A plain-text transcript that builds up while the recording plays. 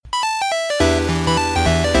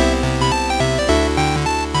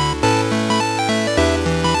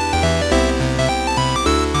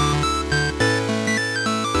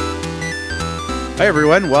Hi,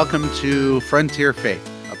 everyone. Welcome to Frontier Faith,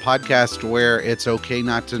 a podcast where it's okay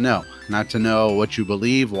not to know what you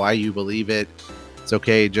believe, why you believe it. It's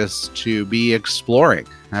okay just to be exploring.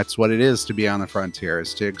 That's what it is to be on the frontier,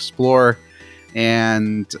 is to explore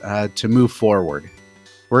and to move forward.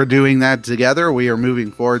 We're doing that together. We are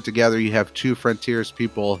moving forward together. You have two Frontiers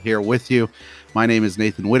people here with you. My name is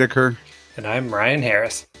Nathan Whitaker. And I'm Ryan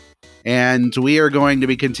Harris. And we are going to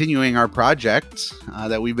be continuing our project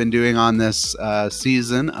that we've been doing on this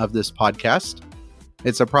season of this podcast.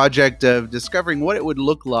 It's a project of discovering what it would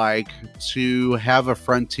look like to have a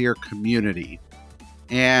frontier community.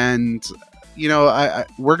 And, you know,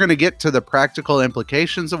 we're going to get to the practical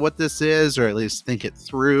implications of what this is, or at least think it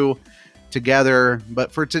through together.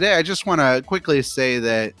 But for today, I just want to quickly say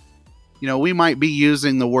that, you know, we might be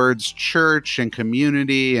using the words church and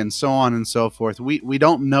community and so on and so forth. We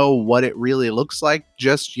don't know what it really looks like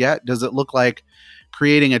just yet. Does it look like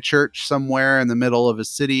creating a church somewhere in the middle of a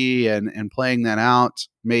city and playing that out?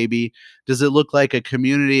 Maybe. Does it look like a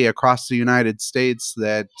community across the United States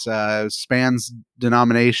that spans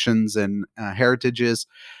denominations and heritages?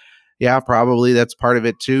 Yeah, probably that's part of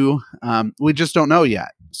it too. We just don't know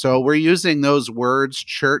yet. So we're using those words,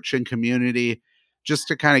 church and community, just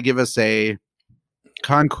to kind of give us a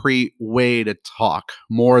concrete way to talk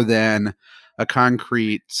more than a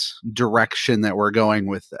concrete direction that we're going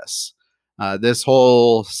with this. This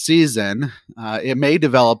whole season, it may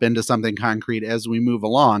develop into something concrete as we move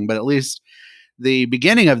along, but at least the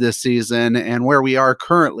beginning of this season and where we are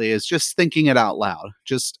currently is just thinking it out loud,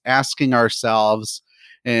 just asking ourselves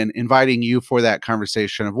and inviting you for that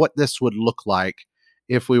conversation of what this would look like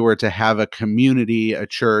if we were to have a community, a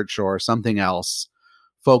church, or something else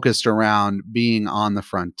focused around being on the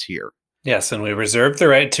frontier. Yes, and we reserve the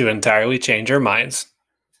right to entirely change our minds.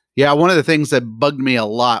 Yeah, one of the things that bugged me a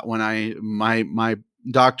lot when my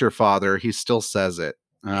doctor father, he still says it,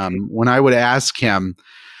 when I would ask him,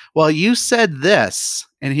 well, you said this,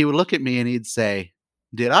 and he would look at me and he'd say,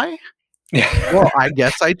 did I? Well, I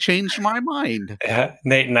guess I changed my mind. Yeah,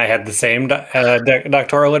 Nate and I had the same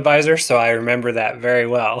doctoral advisor, so I remember that very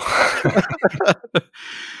well.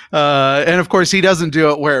 And of course, he doesn't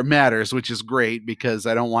do it where it matters, which is great because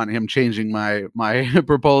I don't want him changing my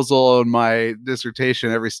proposal and my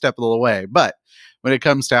dissertation every step of the way. But when it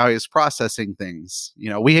comes to how he's processing things, you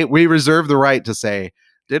know, we reserve the right to say,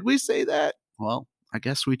 did we say that? Well, I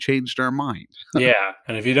guess we changed our mind. Yeah,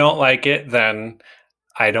 and if you don't like it, then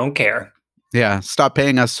I don't care. Yeah, stop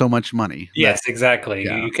paying us so much money. Yes, exactly.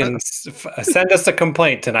 Yeah. You can send us a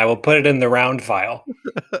complaint, and I will put it in the round file.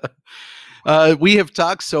 We have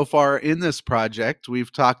talked so far in this project,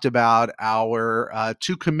 we've talked about our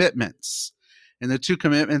two commitments. And the two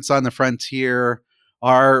commitments on the frontier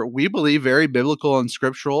are, we believe, very biblical and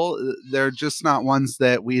scriptural. They're just not ones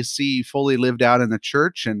that we see fully lived out in the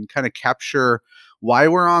church and kind of capture why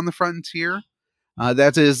we're on the frontier.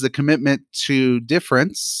 That is the commitment to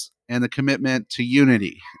difference and the commitment to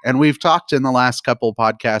unity. And we've talked in the last couple of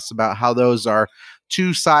podcasts about how those are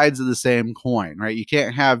two sides of the same coin, right? You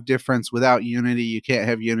can't have difference without unity. You can't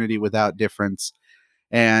have unity without difference.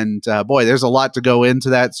 And boy, there's a lot to go into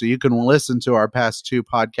that. So you can listen to our past two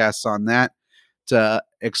podcasts on that to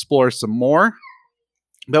explore some more.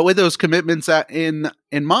 But with those commitments in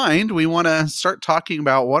mind, we want to start talking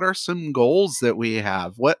about what are some goals that we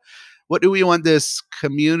have. What do we want this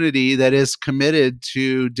community that is committed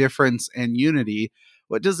to difference and unity?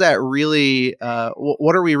 What does that really?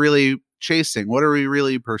 What are we really chasing? What are we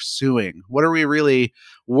really pursuing? What are we really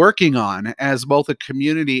working on as both a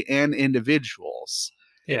community and individuals?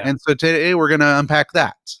 Yeah. And so today we're going to unpack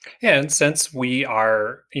that. Yeah, and since we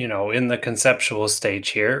are, in the conceptual stage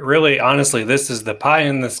here, really, honestly, this is the pie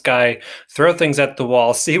in the sky, throw things at the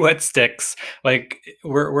wall, see what sticks. Like,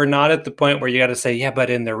 we're not at the point where you got to say, yeah,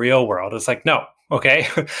 but in the real world, it's like, no, okay.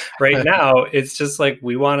 Right now, it's just like,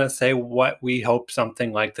 we want to say what we hope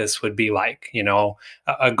something like this would be like,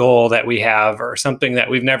 a goal that we have or something that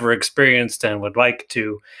we've never experienced and would like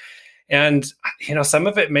to. And, some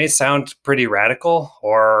of it may sound pretty radical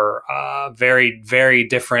or very, very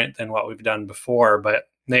different than what we've done before. But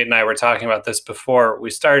Nate and I were talking about this before we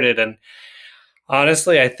started. And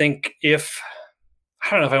honestly, I think I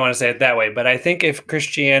don't know if I want to say it that way, but I think if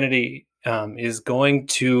Christianity is going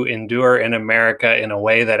to endure in America in a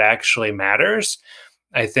way that actually matters,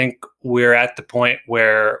 I think we're at the point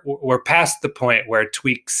where we're past the point where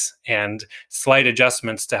tweaks and slight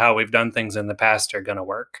adjustments to how we've done things in the past are going to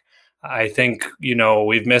work. I think,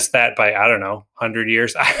 we've missed that by, I don't know, 100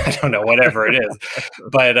 years. I don't know, whatever it is.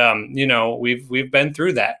 But, we've been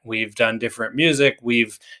through that. We've done different music.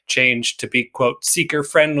 We've changed to be, quote, seeker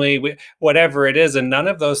friendly, whatever it is. And none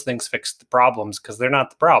of those things fix the problems because they're not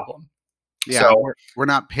the problem. Yeah, So, we're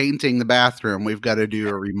not painting the bathroom. We've got to do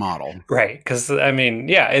a remodel. right. Because, I mean,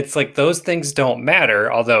 yeah, it's like those things don't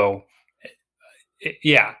matter. Although,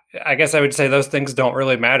 yeah, I guess I would say those things don't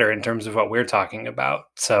really matter in terms of what we're talking about.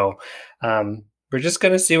 So, we're just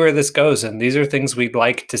going to see where this goes. And these are things we'd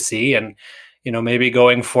like to see. And, maybe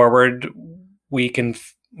going forward,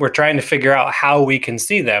 we're trying to figure out how we can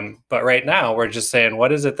see them. But right now, we're just saying,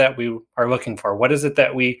 what is it that we are looking for? What is it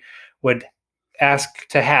that we would ask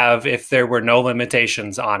to have if there were no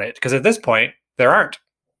limitations on it? Because at this point, there aren't.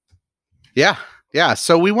 Yeah. Yeah.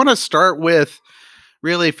 So we want to start with,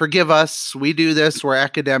 really, forgive us. We do this. We're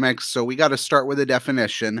academics. So we got to start with a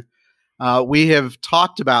definition. We have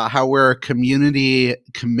talked about how we're a community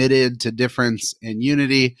committed to difference and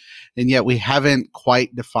unity, and yet we haven't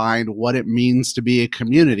quite defined what it means to be a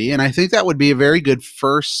community. And I think that would be a very good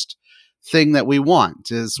first thing that we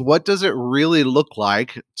want is, what does it really look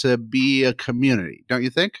like to be a community? Don't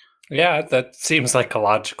you think? Yeah, that seems like a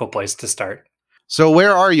logical place to start. So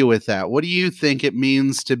where are you with that? What do you think it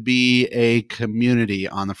means to be a community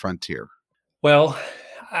on the frontier? Well,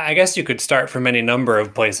 I guess you could start from any number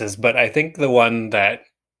of places, but I think the one that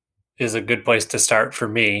is a good place to start for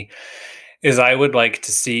me is I would like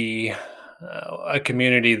to see a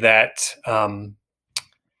community that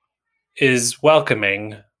is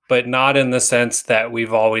welcoming, but not in the sense that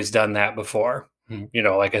we've always done that before.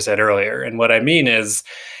 Like I said earlier. And what I mean is,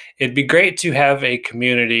 it'd be great to have a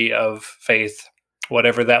community of faith,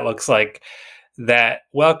 whatever that looks like, that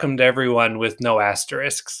welcomed everyone with no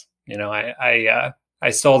asterisks. I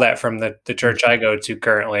stole that from the church I go to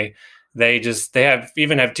currently. They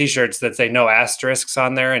even have T-shirts that say no asterisks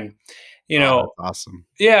on there, and That's awesome.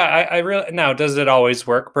 yeah, I really, now, does it always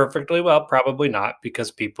work perfectly? Well, probably not,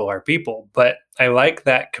 because people are people. But I like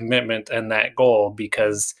that commitment and that goal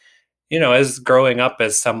because, as growing up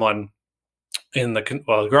as someone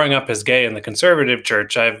growing up as gay in the conservative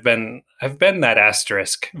church, I've been that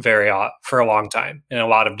asterisk for a long time in a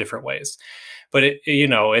lot of different ways. But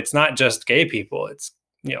it's not just gay people. It's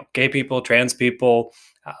gay people, trans people,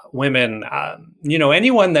 women,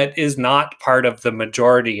 anyone that is not part of the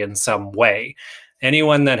majority in some way,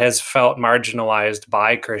 anyone that has felt marginalized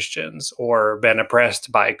by Christians or been oppressed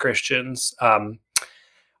by Christians,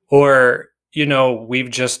 or we've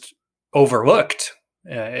just overlooked.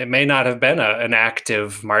 It may not have been an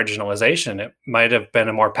active marginalization. It might have been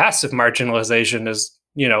a more passive marginalization, as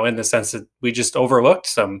in the sense that we just overlooked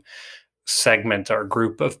some segment or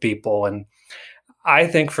group of people. And I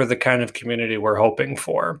think for the kind of community we're hoping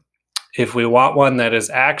for, if we want one that is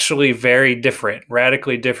actually very different,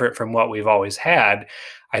 radically different from what we've always had,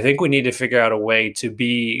 I think we need to figure out a way to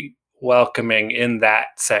be welcoming in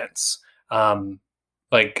that sense.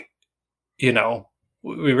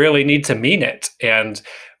 We really need to mean it. And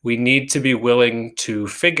we need to be willing to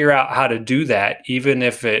figure out how to do that, even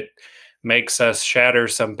if it makes us shatter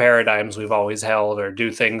some paradigms we've always held, or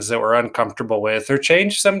do things that we're uncomfortable with, or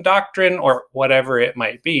change some doctrine, or whatever it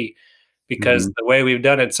might be, because the way we've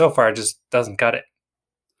done it so far just doesn't cut it.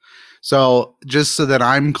 So just so that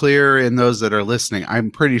I'm clear, and those that are listening,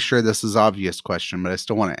 I'm pretty sure this is an obvious question, but I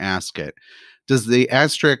still want to ask it. Does the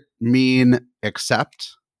asterisk mean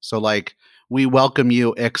accept? So like, we welcome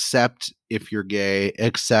you except if you're gay,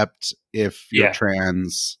 except if you're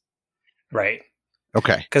trans. Right.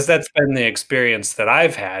 Okay. Because that's been the experience that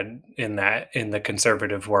I've had in the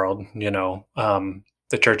conservative world,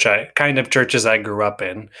 the churches I grew up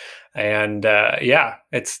in. And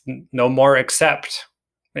it's no more accept.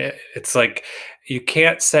 It's like, you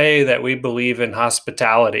can't say that we believe in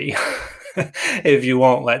hospitality if you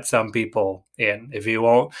won't let some people in. If you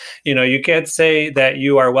won't, you can't say that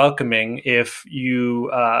you are welcoming if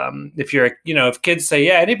if kids say,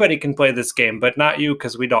 yeah, anybody can play this game, but not you,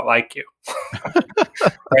 because we don't like you.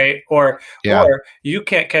 Right? Or you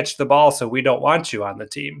can't catch the ball, so we don't want you on the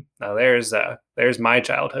team. Now there's my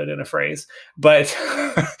childhood in a phrase, but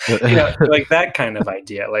like that kind of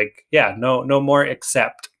idea. Like, no more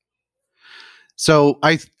accept. So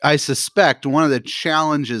I suspect one of the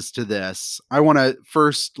challenges to this, I want to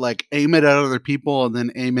first like aim it at other people and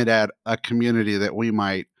then aim it at a community that we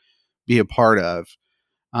might be a part of.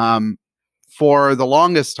 For the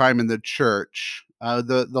longest time in the church,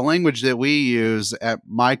 the language that we use at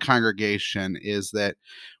my congregation is that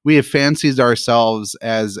we have fancied ourselves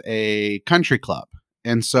as a country club.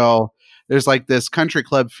 And so there's like this country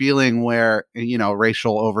club feeling where,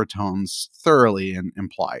 racial overtones thoroughly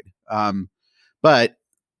implied. But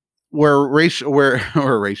we're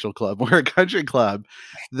a racial club. We're a country club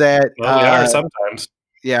that, Well, we are sometimes.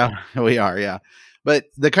 yeah, we are. Yeah. But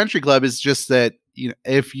the country club is just that,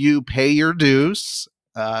 if you pay your dues,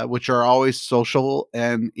 which are always social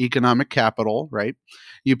and economic capital, right?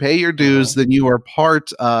 You pay your dues, then you are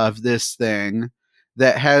part of this thing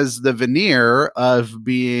that has the veneer of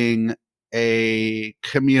being a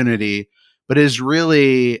community, but is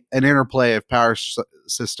really an interplay of power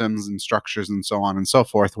systems and structures and so on and so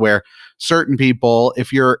forth, where certain people,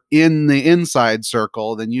 if you're in the inside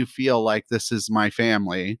circle, then you feel like this is my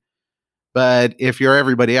family. But if you're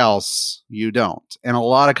everybody else, you don't. And a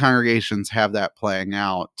lot of congregations have that playing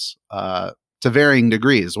out to varying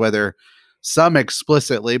degrees, whether some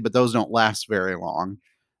explicitly, but those don't last very long,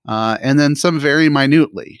 and then some very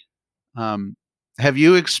minutely. Have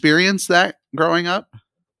you experienced that growing up?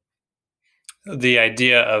 The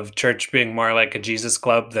idea of church being more like a Jesus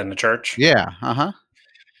club than a church. Yeah. Uh-huh.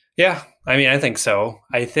 Yeah, I mean, I think so.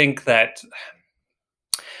 I think that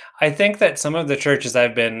some of the churches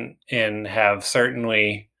I've been in have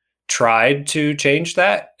certainly tried to change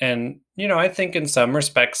that, and I think in some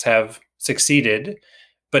respects have succeeded,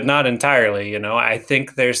 but not entirely. I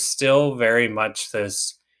think there's still very much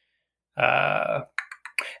this. Uh,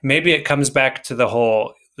 Maybe it comes back to the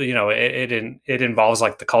whole. It involves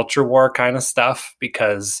like the culture war kind of stuff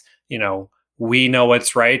because we know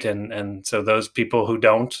what's right, and so those people who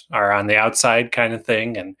don't are on the outside kind of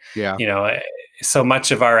thing, and Yeah. so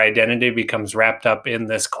much of our identity becomes wrapped up in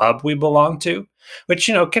this club we belong to, which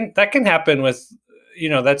can happen with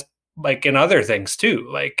that's like in other things too.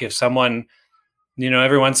 Like if someone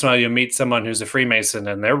every once in a while you meet someone who's a Freemason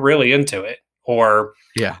and they're really into it, or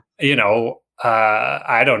Yeah.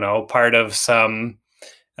 I don't know, part of some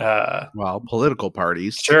Well, political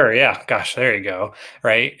parties. sure, yeah, gosh, there you go,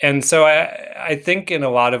 right? And so I think in a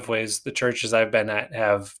lot of ways the churches I've been at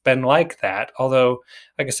have been like that. Although,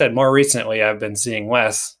 like I said, more recently I've been seeing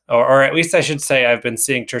less, or at least I should say I've been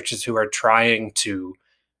seeing churches who are trying to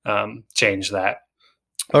change that.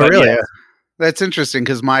 Oh, But really? yeah, That's interesting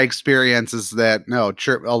because my experience is that no,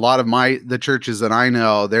 a lot of the churches that I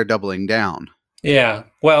know, they're doubling down. yeah.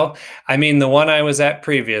 Well, I mean, the one I was at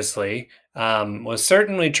previously was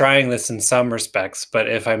certainly trying this in some respects, but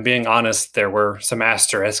if I'm being honest, there were some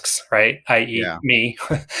asterisks, right? I.e., Yeah. me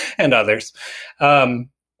and others. Um,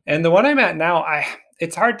 and the one I'm at now,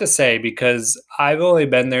 it's hard to say because I've only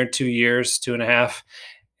been there 2 years, 2.5,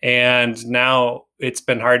 and now it's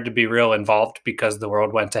been hard to be real involved because the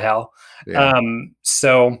world went to hell. Yeah.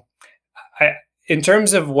 So I, in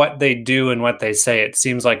terms of what they do and what they say, it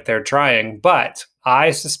seems like they're trying, but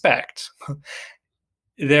I suspect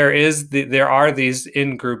there are these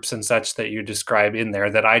in groups and such that you describe in there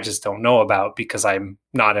that I just don't know about because I'm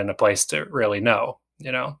not in a place to really know.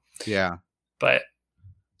 Yeah. But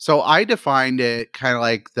So I defined it kind of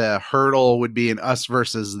like the hurdle would be an us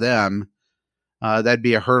versus them. That'd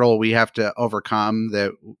be a hurdle we have to overcome,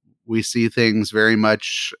 that we see things very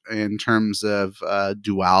much in terms of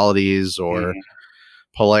dualities or mm,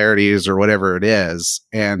 polarities or whatever it is.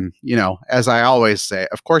 And, as I always say,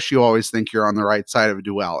 of course, you always think you're on the right side of a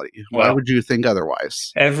duality. Why well, would you think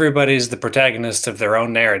otherwise? everybody's the protagonist of their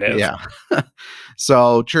own narrative. Yeah.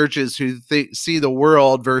 So churches who see the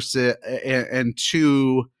world versus and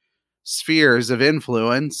two spheres of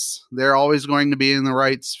influence, they're always going to be in the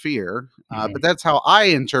right sphere. But Mhm. that's how I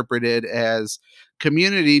interpret it, as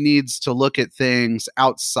community needs to look at things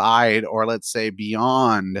outside, or let's say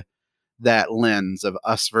beyond that lens of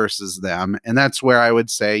us versus them. And that's where I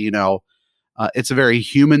would say, it's a very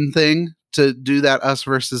human thing to do that us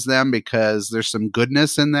versus them, because there's some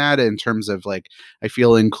goodness in that in terms of like, I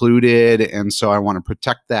feel included. And so I want to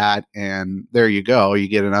protect that. And there you go. You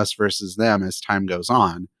get an us versus them as time goes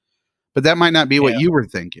on. But that might not be what Yeah. you were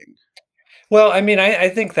thinking. Well, I mean, I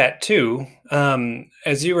think that too.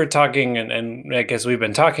 As you were talking, and I guess we've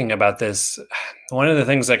been talking about this, one of the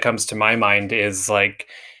things that comes to my mind is like,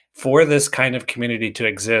 for this kind of community to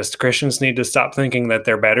exist, Christians need to stop thinking that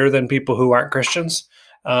they're better than people who aren't Christians.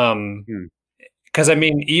 Hmm. Because I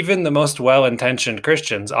mean, even the most well-intentioned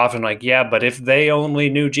Christians often like, yeah, but if they only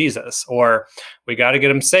knew Jesus, or we got to get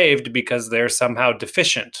them saved because they're somehow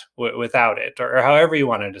deficient without it, or however you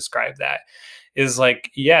want to describe that, is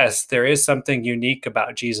like, yes, there is something unique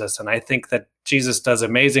about Jesus, and I think that Jesus does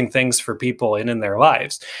amazing things for people in their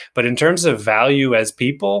lives. But in terms of value as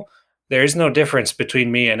people, there is no difference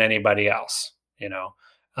between me and anybody else.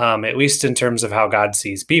 At least in terms of how God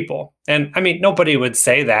sees people. And I mean, nobody would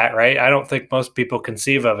say that, right? I don't think most people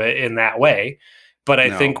conceive of it in that way. But I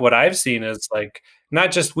No. think what I've seen is like,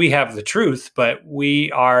 not just we have the truth, but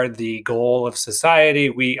we are the goal of society.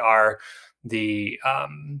 We are the,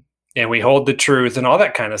 and we hold the truth and all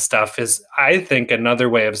that kind of stuff is, I think, another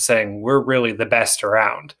way of saying we're really the best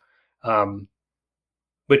around, um,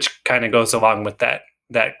 which kind of goes along with that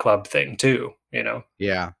club thing too, you know?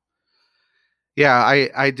 Yeah. Yeah,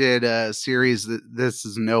 I did a series that This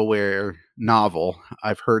Is Nowhere novel.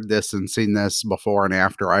 I've heard this and seen this before and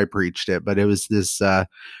after I preached it, but it was this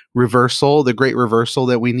reversal, the great reversal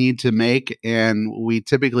that we need to make. And we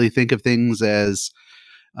typically think of things as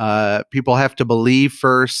people have to believe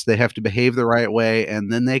first, they have to behave the right way,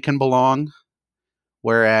 and then they can belong.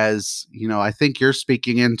 Whereas, I think you're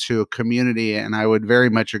speaking into a community, and I would very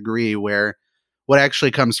much agree, where what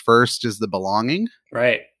actually comes first is the belonging,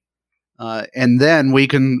 Right. and then we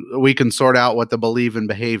can sort out what the believe and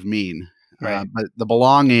behave mean. Right. But the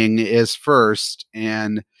belonging is first,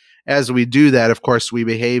 and as we do that, of course, we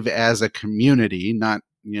behave as a community, not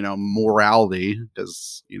morality,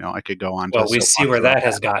 because I could go on to a Well, we see soapbox where about that that.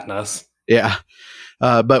 has gotten us. Yeah,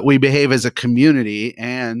 but we behave as a community,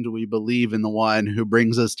 and we believe in the one who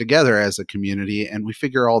brings us together as a community, and we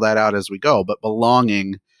figure all that out as we go. But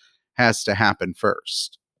belonging has to happen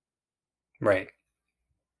first. Right.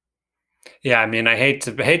 Yeah, I mean, I hate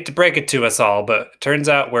to break it to us all, but it turns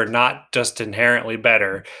out we're not just inherently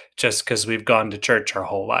better just because we've gone to church our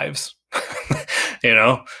whole lives. You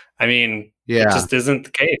know, I mean, it Yeah. just isn't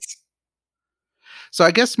the case. So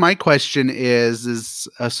I guess my question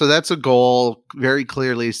so that's a goal very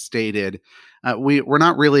clearly stated. We're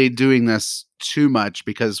not really doing this too much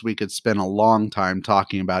because we could spend a long time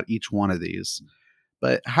talking about each one of these.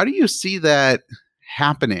 But how do you see that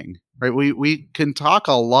happening? Right? We can talk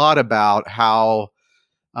a lot about how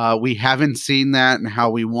we haven't seen that and how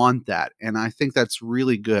we want that, and I think that's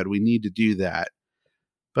really good. We need to do that.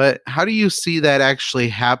 But how do you see that actually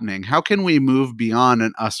happening? How can we move beyond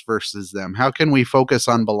an us versus them? How can we focus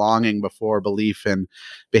on belonging before belief and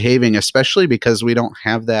behaving, especially because we don't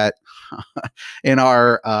have that in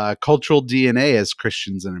our cultural DNA as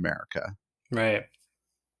Christians in America? Right.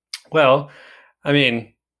 Well, I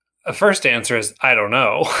mean, the first answer is I don't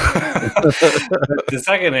know. But the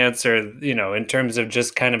second answer, in terms of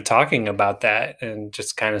just kind of talking about that and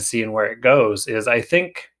just kind of seeing where it goes, is I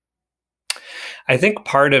think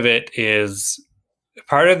part of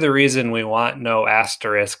the reason we want no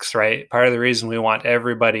asterisks, right? Part of the reason we want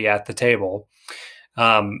everybody at the table,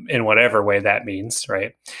 in whatever way that means,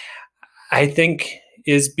 right? I think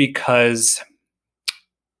is because,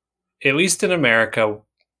 at least in America,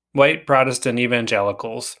 white Protestant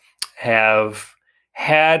evangelicals have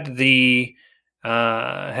had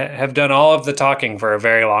have done all of the talking for a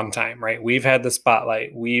very long time, right? We've had the spotlight.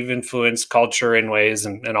 We've influenced culture in ways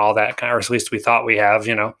and all that kind of, or at least we thought we have,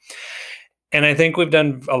 And I think we've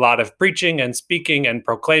done a lot of preaching and speaking and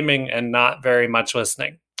proclaiming and not very much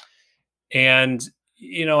listening. And,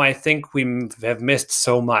 I think have missed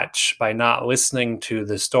so much by not listening to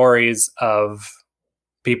the stories of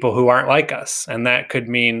people who aren't like us. And that could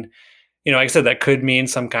mean, like I said, that could mean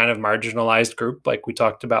some kind of marginalized group, like we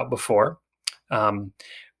talked about before. Um,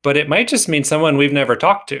 but it might just mean someone we've never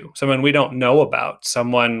talked to, someone we don't know about,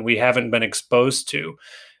 someone we haven't been exposed to.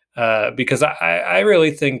 Because I really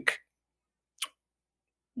think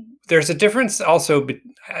there's a difference also.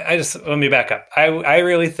 Let me back up. I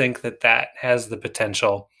really think that has the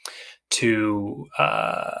potential to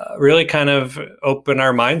really kind of open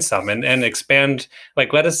our minds some and expand,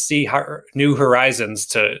 like, let us see new horizons,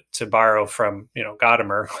 to borrow from,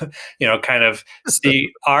 Gadamer, kind of see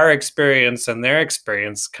our experience and their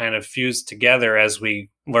experience kind of fused together as we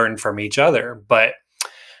learn from each other. But,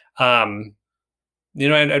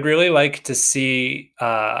 I'd really like to see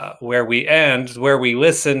where we end, where we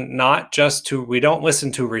listen, we don't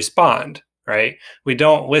listen to respond, right? We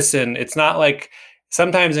don't listen. It's not like,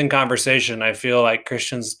 sometimes in conversation, I feel like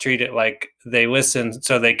Christians treat it like they listen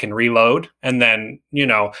so they can reload, and then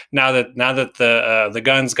now that the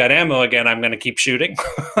gun's got ammo again, I'm going to keep shooting.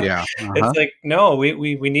 Yeah. It's like, no,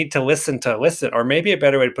 we need to listen, or maybe a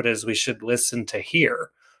better way to put it is we should listen to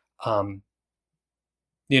hear, or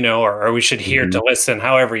we should hear Mhm. to listen.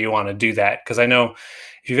 However you want to do that, because I know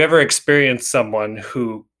if you've ever experienced someone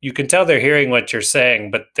who you can tell they're hearing what you're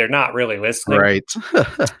saying, but they're not really listening. Right.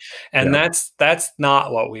 And Yeah. that's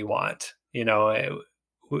not what we want.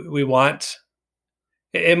 We want,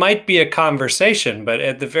 it might be a conversation, but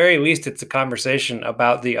at the very least it's a conversation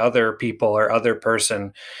about the other people or other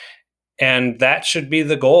person, and that should be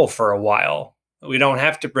the goal for a while. We don't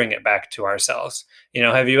have to bring it back to ourselves.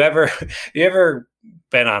 Have you ever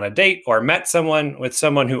been on a date or met someone with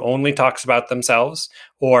someone who only talks about themselves,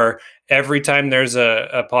 or every time there's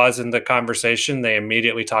a pause in the conversation, they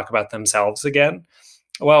immediately talk about themselves again.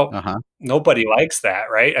 Well, Uh-huh. nobody likes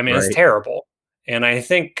that, right? I mean, it's Right. terrible. And I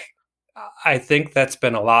think that's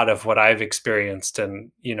been a lot of what I've experienced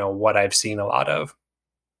and, what I've seen a lot of.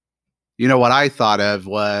 What I thought of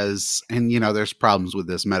was, and there's problems with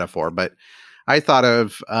this metaphor, but I thought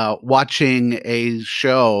of watching a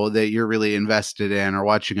show that you're really invested in or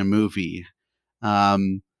watching a movie.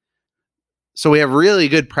 Um, so we have really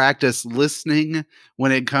good practice listening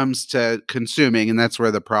when it comes to consuming, and that's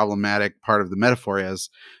where the problematic part of the metaphor is.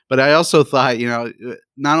 But I also thought,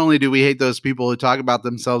 not only do we hate those people who talk about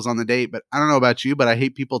themselves on the date, but I don't know about you, but I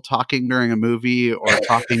hate people talking during a movie or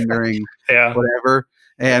talking during Yeah. whatever.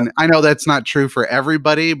 Yeah. And I know that's not true for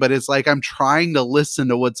everybody, but it's like I'm trying to listen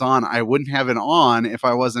to what's on. I wouldn't have it on if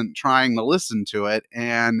I wasn't trying to listen to it.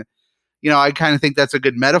 And I kind of think that's a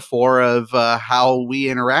good metaphor of how we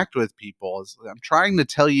interact with people. I'm trying to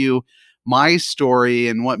tell you my story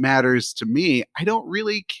and what matters to me. I don't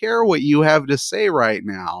really care what you have to say right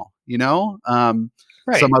now. Some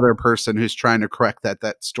Right. other person who's trying to correct that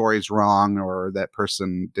story's wrong or that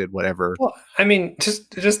person did whatever. Well, I mean,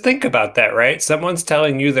 just think about that, right? Someone's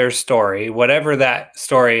telling you their story, whatever that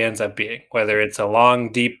story ends up being, whether it's a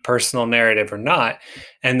long, deep personal narrative or not,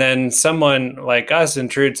 and then someone like us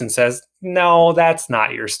intrudes and says, "No, that's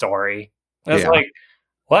not your story." That's Yeah. like,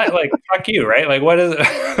 what? Like, fuck you, right? Like, what is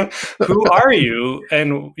who are you?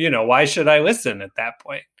 And, why should I listen at that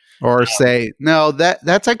point? Or say, no,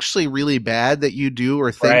 that's actually really bad that you do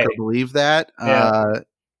or think or Right. believe that. Yeah.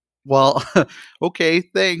 Well, okay,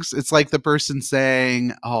 thanks. It's like the person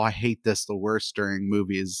saying, "Oh, I hate this the worst during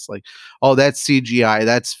movies." Like, "Oh, that's CGI,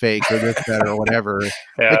 that's fake, or this, that, or whatever."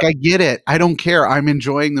 Yeah. Like, I get it. I don't care. I'm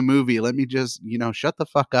enjoying the movie. Let me just, shut the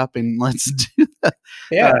fuck up and let's do that.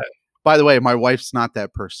 Yeah. Uh, by the way, my wife's not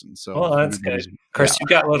that person. So Well, if that's good. anybody's, Of yeah, course, you've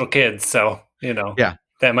got little kids, so, yeah.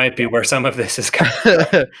 that might be where some of this is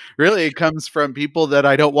coming. Really, it comes from people that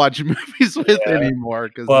I don't watch movies with Yeah. anymore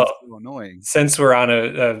because Well, it's so annoying. since we're on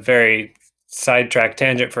a very sidetrack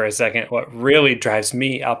tangent for a second, what really drives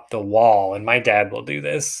me up the wall, and my dad will do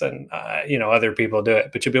this, and other people do it,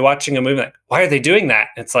 but you'll be watching a movie like, why are they doing that?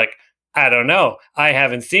 It's like, I don't know. I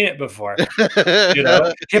haven't seen it before. Yeah,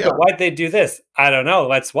 Yeah, but why'd they do this? I don't know.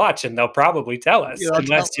 Let's watch, and they'll probably tell us, tell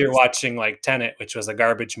unless you're us. watching like Tenet, which was a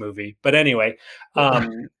garbage movie. But anyway,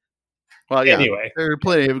 um, Well, yeah, anyway, there are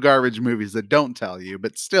plenty of garbage movies that don't tell you,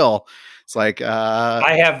 but still, it's like,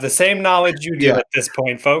 I have the same knowledge you do yeah, at this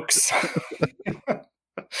point, folks.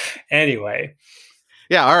 Anyway,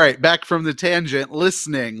 yeah. All right, back from the tangent.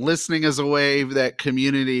 Listening is a way that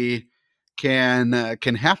community can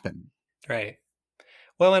happen. right.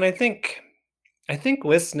 Well, and I think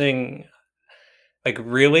listening, like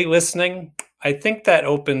really listening, I think that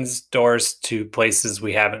opens doors to places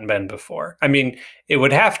we haven't been before. I mean, it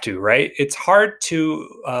would have to, right? It's hard to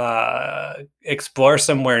explore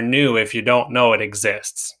somewhere new if you don't know it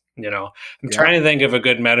exists. I'm Yeah. trying to think of a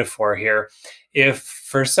good metaphor here. If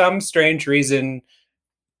for some strange reason,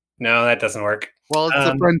 no, that doesn't work. Well, it's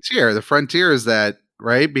the Um, frontier. The frontier is that,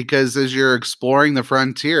 right? Because as you're exploring the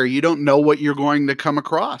frontier, you don't know what you're going to come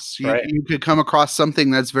across. You right, you could come across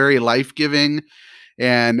something that's very life-giving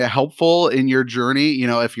and helpful in your journey,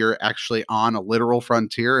 if you're actually on a literal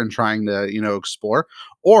frontier and trying to, explore,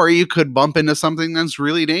 or you could bump into something that's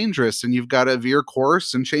really dangerous and you've got to veer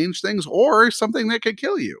course and change things, or something that could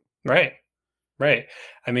kill you. right, right.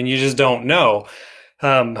 I mean, you just don't know.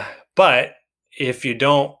 Um, but if you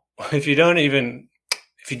don't, if you don't even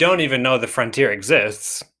if you don't even know the frontier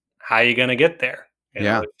exists, how are you going to get there?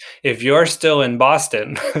 Yeah. If you're still in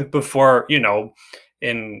Boston before,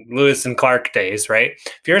 in Lewis and Clark days, right?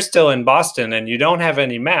 If you're still in Boston and you don't have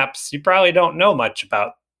any maps, you probably don't know much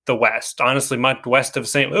about the West. Honestly, much west of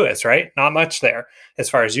St. Louis, right? Not much there as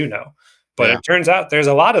far as you know. But Yeah. it turns out there's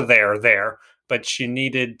a lot of there, but you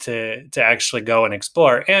needed to actually go and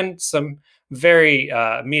explore, and some very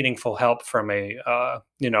meaningful help from a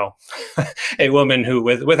woman who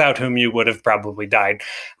without whom you would have probably died.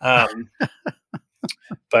 Um,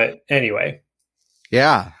 but anyway,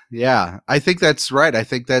 Yeah. Yeah. I think that's right. I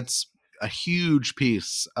think that's a huge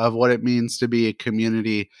piece of what it means to be a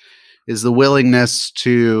community is the willingness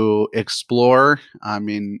to explore. I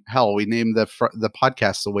mean, hell, we named the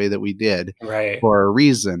podcast the way that we did right, for a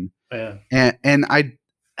reason. yeah, And I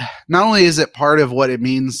not only is it part of what it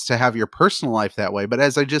means to have your personal life that way, but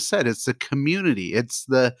as I just said, it's the community. It's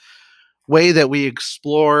the way that we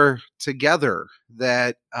explore together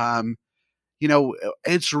that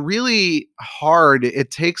it's really hard.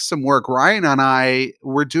 It takes some work. Ryan and I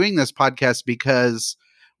were doing this podcast because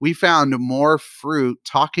we found more fruit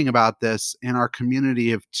talking about this in our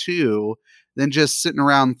community of two than just sitting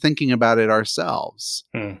around thinking about it ourselves.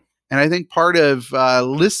 Hmm. And I think part of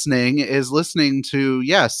listening is listening to,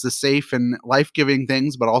 yes, the safe and life-giving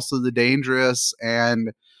things, but also the dangerous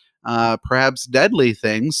and perhaps deadly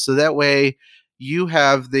things. So that way you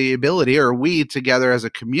have the ability, or we together as a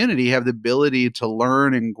community have the ability to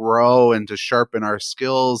learn and grow and to sharpen our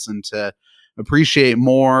skills and to appreciate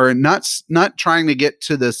more, not trying to get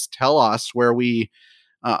to this telos where we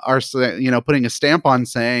are putting a stamp on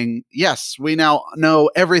saying, yes, we now know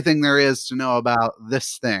everything there is to know about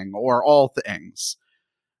this thing or all things,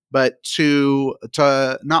 but to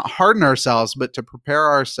not harden ourselves, but to prepare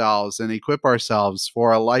ourselves and equip ourselves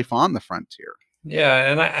for a life on the frontier.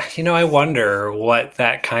 Yeah, and I wonder what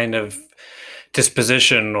that kind of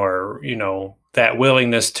disposition or, that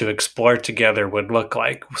willingness to explore together would look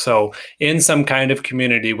like. So in some kind of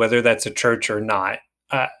community, whether that's a church or not,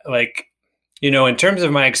 in terms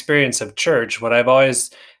of my experience of church, what I've always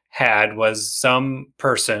had was some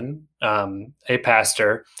person, a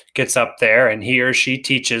pastor, gets up there and he or she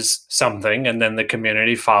teaches something, and then the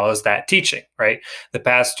community follows that teaching, right? The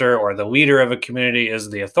pastor or the leader of a community is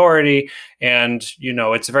the authority, and,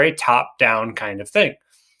 it's a very top-down kind of thing.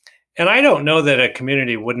 And I don't know that a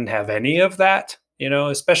community wouldn't have any of that,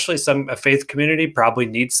 especially a faith community probably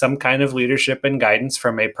needs some kind of leadership and guidance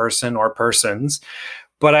from a person or persons.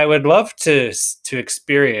 But I would love to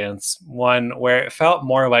experience one where it felt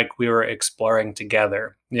more like we were exploring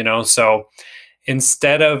together, So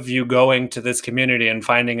instead of you going to this community and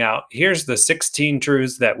finding out, here's the 16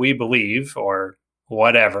 truths that we believe or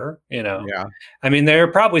whatever, Yeah. I mean, there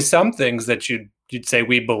are probably some things that you'd say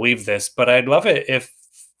we believe this, but I'd love it if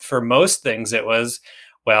for most things it was,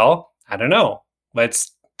 well, I don't know.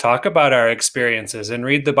 Let's talk about our experiences and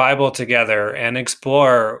read the Bible together and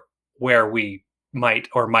explore where we might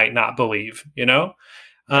or might not believe, Yeah.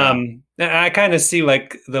 And I kind of see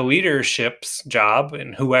like the leadership's job,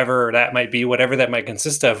 and whoever that might be, whatever that might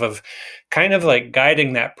consist of kind of like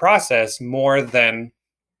guiding that process more than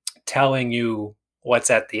telling you what's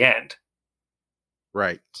at the end.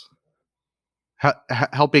 Right.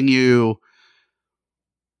 Helping you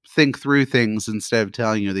think through things instead of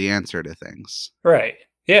telling you the answer to things. Right.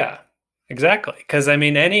 Yeah. Exactly. Because I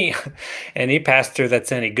mean, any pastor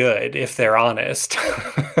that's any good, if they're honest,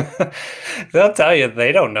 they'll tell you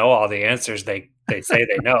they don't know all the answers they say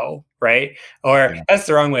they know, right? Or Yeah. that's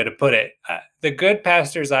the wrong way to put it. The good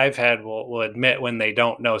pastors I've had will admit when they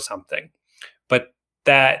don't know something, but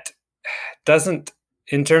that doesn't.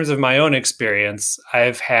 In terms of my own experience,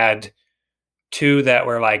 I've had two that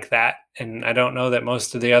were like that, and I don't know that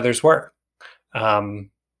most of the others were.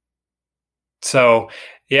 So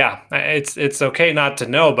yeah, it's okay not to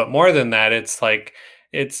know, but more than that, it's like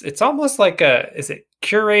it's almost like is it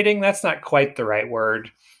curating? That's not quite the right word.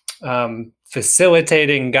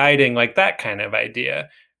 Facilitating, guiding, like that kind of idea.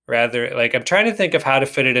 Rather, like I'm trying to think of how to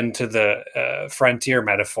fit it into the frontier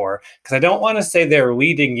metaphor, because I don't want to say they're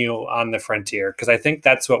leading you on the frontier, because I think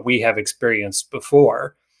that's what we have experienced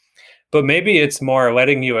before. But maybe it's more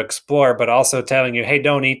letting you explore, but also telling you, hey,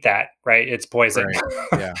 don't eat that, right? It's poison.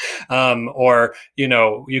 Right. Yeah. Or,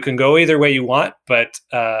 you can go either way you want, but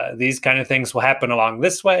these kind of things will happen along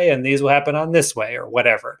this way and these will happen on this way or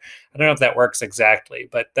whatever. I don't know if that works exactly,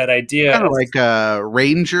 but that idea Kind of is like a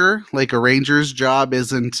ranger. Like a ranger's job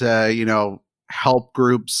isn't to, help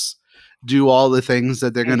groups do all the things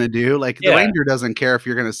that they're going to do. Like the yeah. ranger doesn't care if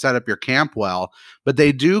you're going to set up your camp well, but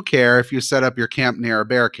they do care if you set up your camp near a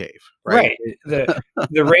bear cave, right?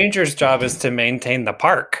 The ranger's job is to maintain the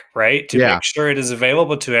park, right? To Yeah. make sure it is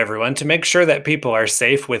available to everyone, to make sure that people are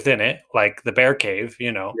safe within it, like the bear cave,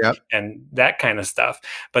 Yep. and that kind of stuff.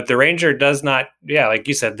 But the ranger does not, like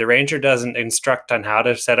you said, the ranger doesn't instruct on how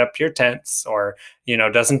to set up your tents or,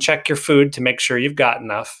 doesn't check your food to make sure you've got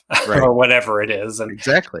enough Right. or whatever it is. And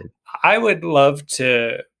Exactly. I would love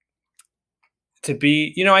to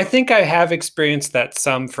be, I think I have experienced that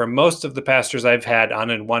some from most of the pastors I've had on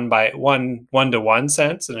in one-to-one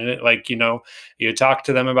sense. And like, you talk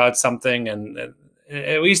to them about something and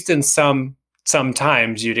at least in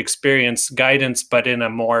sometimes you'd experience guidance, but in a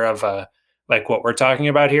more of a, like what we're talking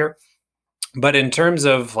about here. But in terms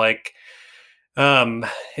of like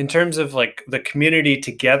the community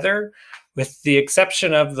together, with the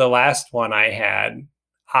exception of the last one I had,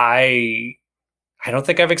 I don't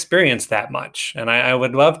think I've experienced that much. And I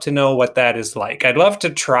would love to know what that is like. I'd love to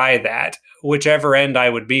try that, whichever end I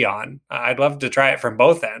would be on. I'd love to try it from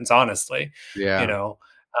both ends, honestly. Yeah.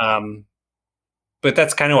 but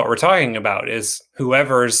that's kind of what we're talking about, is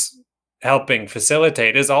whoever's helping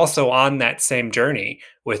facilitate is also on that same journey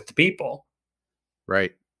with the people.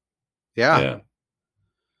 Right. Yeah. Yeah.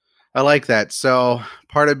 I like that. So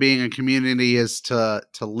part of being a community is to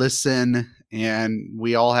listen, and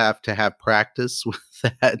we all have to have practice with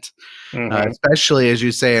that, Hmm. especially as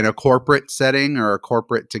you say in a corporate setting or a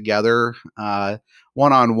corporate together.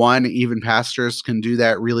 One on one, even pastors can do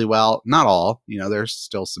that really well. Not all, there's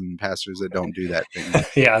still some pastors that don't do that thing.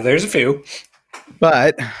 Yeah, there's a few.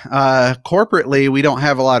 But corporately, we don't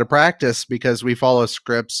have a lot of practice because we follow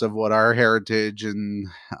scripts of what our heritage and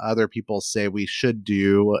other people say we should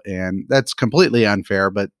do. And that's completely unfair,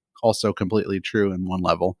 but also completely true in one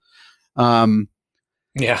level. Um,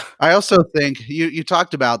 Yeah. I also think you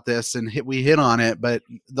talked about this and we hit on it, but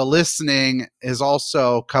the listening is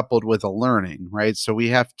also coupled with a learning, right? So we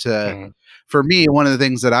have to, Mhm. for me, one of the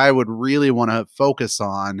things that I would really want to focus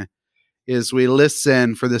on is we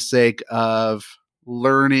listen for the sake of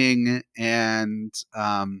learning and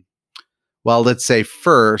well, let's say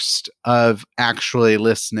first of actually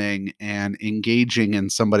listening and engaging in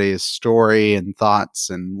somebody's story and thoughts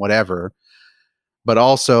and whatever, but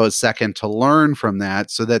also a second to learn from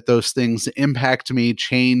that so that those things impact me,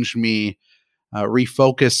 change me,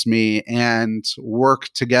 refocus me, and work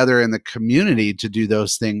together in the community to do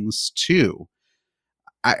those things too.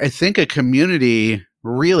 I think a community,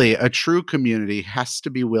 really a true community, has to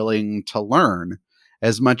be willing to learn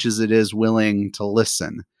as much as it is willing to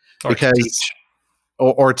listen. Or to Because, teach.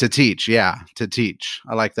 or to teach, yeah, to teach.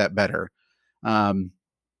 I like that better. Um,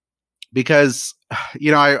 because,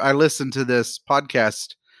 I listened to this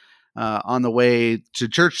podcast on the way to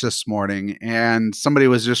church this morning, and somebody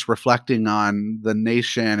was just reflecting on the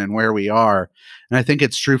nation and where we are. And I think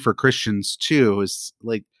it's true for Christians too, is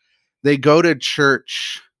like, they go to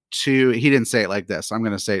church he didn't say it like this. I'm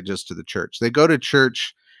going to say it just to the church. They go to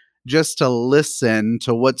church just to listen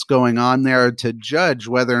to what's going on there, to judge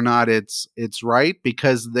whether or not it's right,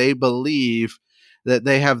 because they believe that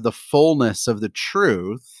they have the fullness of the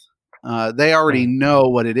truth. They already Mm. know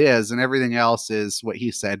what it is, and everything else is what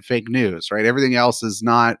he said, fake news, right? Everything else is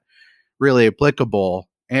not really applicable.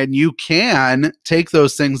 And you can take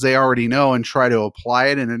those things they already know and try to apply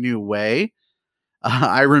it in a new way.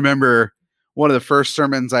 I remember one of the first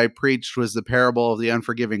sermons I preached was the parable of the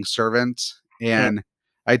unforgiving servant, Mm. and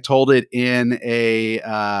I told it in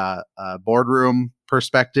a boardroom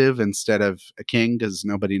perspective instead of a king, because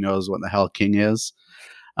nobody knows what the hell a king is.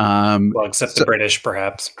 Well, except the So, British,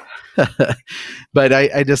 perhaps. but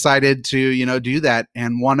I decided to do that,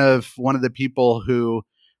 and one of the people who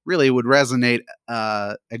really would resonate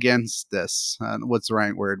against this, what's the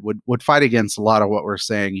right word, would fight against a lot of what we're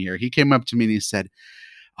saying here. He came up to me and he said,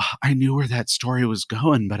 I knew where that story was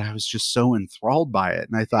going, but I was just so enthralled by it.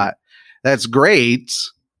 And I thought, that's great,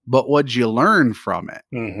 but what'd you learn from it?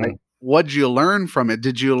 Hmm. Like, what'd you learn from it?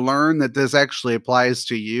 Did you learn that this actually applies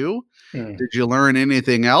to you? Mm. Did you learn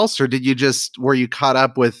anything else? Or were you caught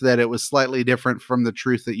up with that it was slightly different from the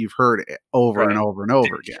truth that you've heard over and Right. over and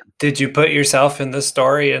over again? Did you put yourself in the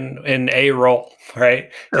story in a role,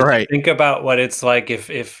 right? Did you Right. think about what it's like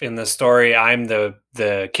if in the story I'm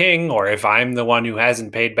the king, or if I'm the one who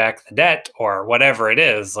hasn't paid back the debt, or whatever it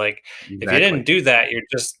is? Like, if you Exactly. didn't do that, you're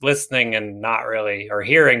just listening and not really, or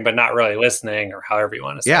hearing but not really listening, or however you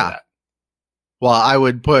want to say Yeah. that. Well, I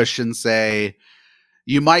would push and say,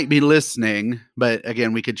 you might be listening, but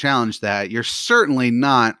again, we could challenge that. You're certainly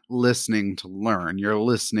not listening to learn. You're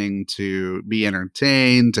listening to be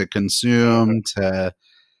entertained, to Mhm. consume,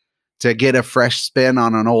 to get a fresh spin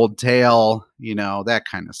on an old tale, that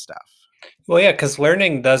kind of stuff. Well, yeah, because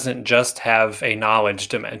learning doesn't just have a knowledge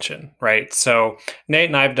dimension, right? So Nate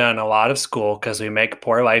and I've done a lot of school because we make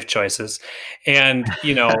poor life choices, and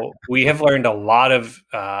we have learned a lot of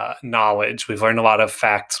knowledge. We've learned a lot of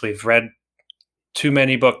facts. We've read too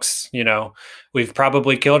many books. We've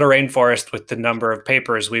probably killed a rainforest with the number of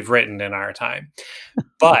papers we've written in our time.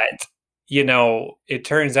 But it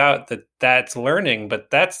turns out that that's learning, but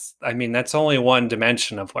that's only one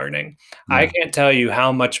dimension of learning. I Yeah. can't tell you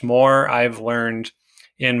how much more I've learned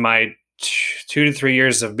in my 2 to 3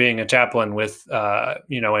 years of being a chaplain with,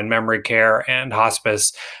 in memory care and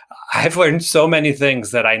hospice. I've learned so many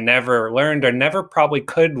things that I never learned or never probably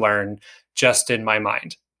could learn just in my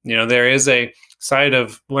mind. There is a side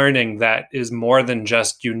of learning that is more than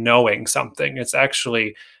just you knowing something. It's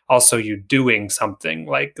actually also you doing something.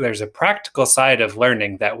 Like, there's a practical side of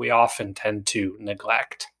learning that we often tend to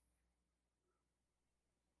neglect.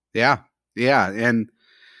 Yeah. Yeah. And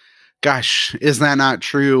gosh, is that not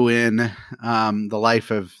true in the life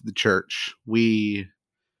of the church?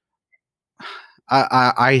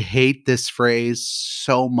 I hate this phrase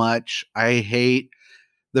so much. I hate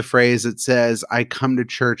the phrase that says, I come to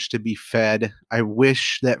church to be fed. I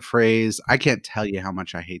wish that phrase, I can't tell you how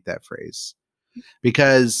much I hate that phrase,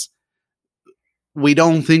 because we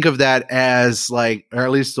don't think of that as like, or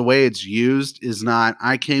at least the way it's used is not,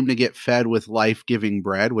 I came to get fed with life giving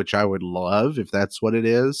bread, which I would love if that's what it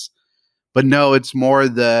is. But no, it's more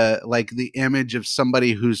the image of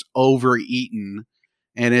somebody who's overeaten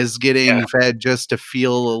and is Yeah. getting fed just to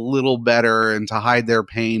feel a little better and to hide their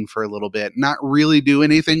pain for a little bit, not really do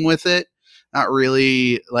anything with it, not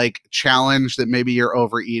really like challenge that maybe you're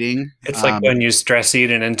overeating. It's like when you stress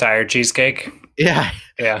eat an entire cheesecake. Yeah,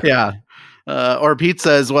 Yeah. yeah. Or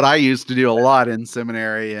pizza is what I used to do a lot in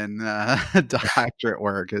seminary and doctorate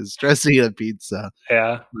work, is stress eat a pizza.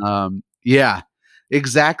 Yeah. Yeah,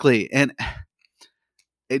 exactly. And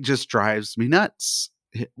it just drives me nuts.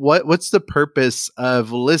 What's the purpose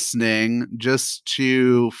of listening just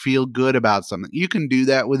to feel good about something? You can do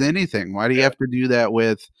that with anything. Why do you Yeah. have to do that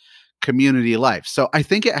with community life? So I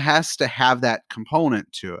think it has to have that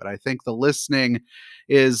component to it. I think the listening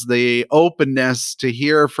is the openness to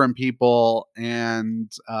hear from people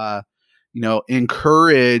and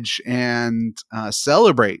encourage and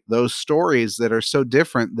celebrate those stories that are so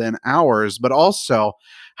different than ours, but also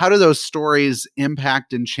how do those stories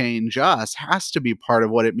impact and change us has to be part of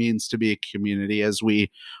what it means to be a community as we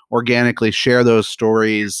organically share those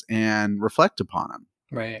stories and reflect upon them.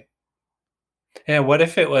 Right. Yeah. What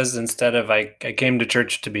if it was, instead of I came to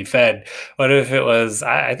church to be fed, what if it was,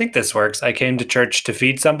 I think this works. I came to church to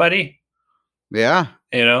feed somebody. Yeah.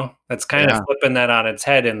 That's kind of Yeah. flipping that on its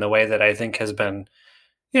head in the way that I think has been,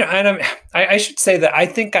 and I should say that I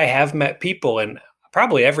think I have met people in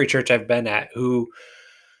probably every church I've been at who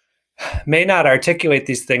may not articulate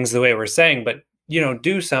these things the way we're saying, but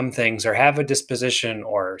do some things or have a disposition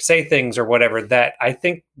or say things or whatever that I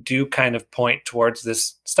think do kind of point towards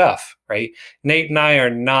this stuff, right? Nate and I are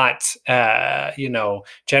not,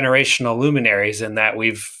 generational luminaries in that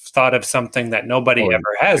we've thought of something that nobody Oh, ever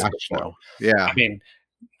has gosh, before. no. Yeah. I mean,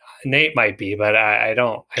 Nate might be, but I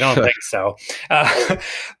don't think so.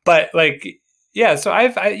 But like, yeah. So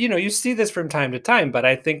you see this from time to time, but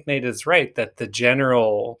I think Nate is right that the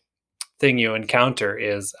general thing you encounter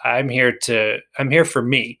is I'm here for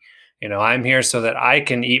me. I'm here so that I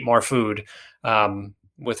can eat more food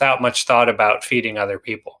without much thought about feeding other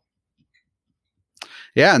people.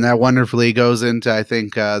 Yeah, and that wonderfully goes into, I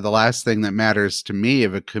think, the last thing that matters to me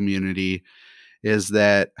of a community is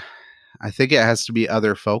that I think it has to be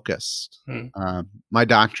other focused. Hmm. My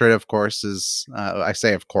doctorate, of course, is I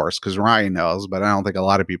say of course because Ryan knows, but I don't think a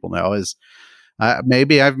lot of people know. Is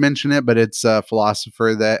maybe I've mentioned it, but it's a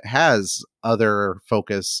philosopher that has other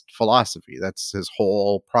focused philosophy. That's his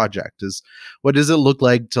whole project. Is what does it look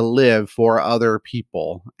like to live for other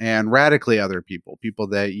people and radically other people, people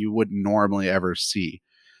that you wouldn't normally ever see.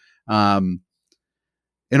 Um,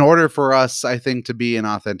 in order for us, I think, to be an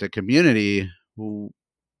authentic community,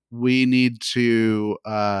 we need to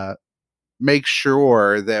make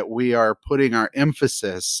sure that we are putting our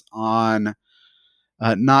emphasis on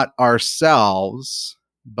not ourselves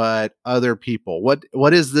but other people.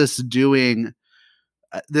 What is this doing?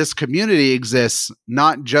 This community exists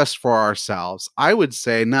not just for ourselves. I would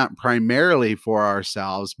say not primarily for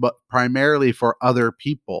ourselves, but primarily for other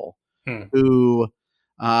people Hmm. who,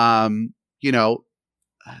 you know,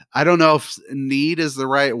 I don't know if need is the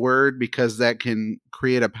right word because that can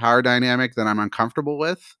create a power dynamic that I'm uncomfortable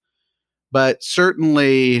with. But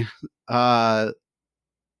certainly, uh,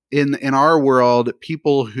 in our world,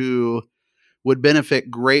 people who would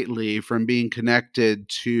benefit greatly from being connected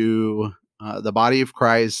to the body of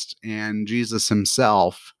Christ and Jesus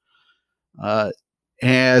Himself, uh,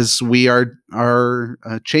 as we are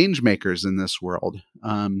change makers in this world,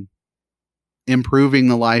 improving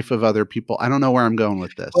the life of other people. I don't know where I'm going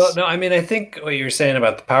with Well, this. no, I mean, I think what you're saying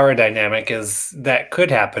about the power dynamic is that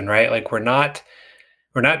could happen, right? Like we're not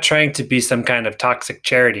trying to be some kind of toxic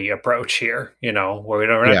charity approach here, where we're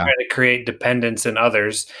not Yeah, trying to create dependence in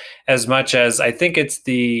others as much as I think it's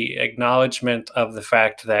the acknowledgement of the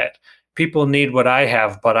fact that people need what I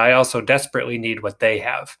have, but I also desperately need what they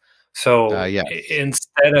have. So yes,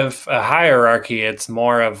 instead of a hierarchy, it's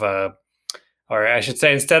more of or I should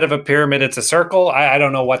say, instead of a pyramid, it's a circle. I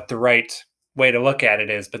don't know what the right way to look at it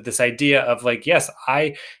is, but this idea of like, yes,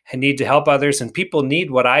 I need to help others and people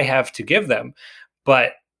need what I have to give them.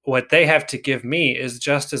 But what they have to give me is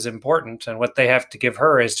just as important, and what they have to give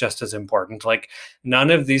her is just as important. Like,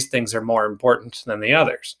 none of these things are more important than the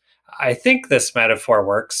others. I think this metaphor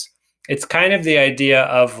works. It's kind of the idea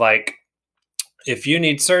of like, If you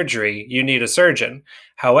need surgery, you need a surgeon.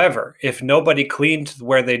 However, if nobody cleaned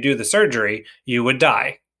where they do the surgery, you would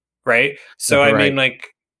die, right? So, I Right. mean, like,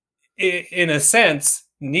 in a sense,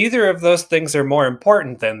 neither of those things are more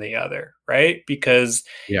important than the other, right? Because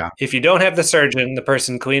Yeah. if you don't have the surgeon, the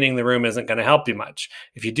person cleaning the room isn't going to help you much.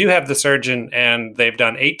 If you do have the surgeon and they've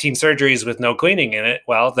done 18 surgeries with no cleaning in it,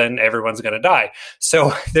 well, then everyone's going to die.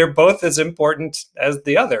 So they're both as important as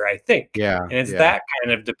the other, I think. Yeah. And it's Yeah. that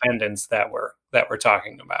kind of dependence that we're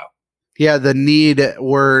talking about. Yeah, the need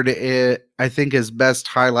word I think is best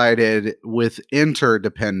highlighted with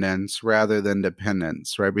interdependence rather than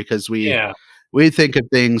dependence, right? Because Yeah. we think of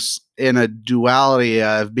things in a duality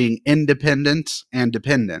of being independent and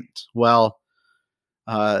dependent. Well,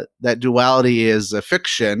 that duality is a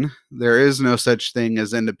fiction. There is no such thing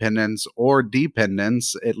as independence or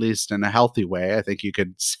dependence, at least in a healthy way. I think you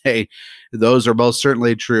could say those are both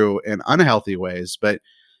certainly true in unhealthy ways, but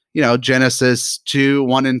Genesis 2,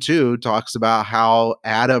 1 and 2 talks about how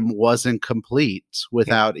Adam wasn't complete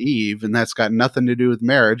without Eve, and that's got nothing to do with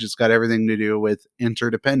marriage. It's got everything to do with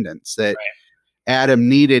interdependence. That Right. Adam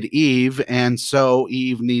needed Eve, and so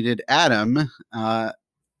Eve needed Adam,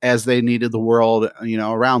 as they needed the world,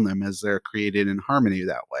 around them, as they're created in harmony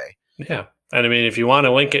that way. Yeah. And I mean, if you want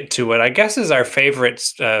to link it to what I guess is our favorite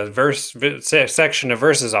section of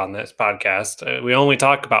verses on this podcast, we only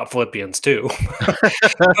talk about Philippians 2,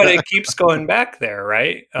 but it keeps going back there,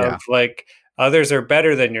 right? Yeah, Of like, others are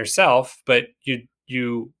better than yourself, but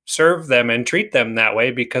you serve them and treat them that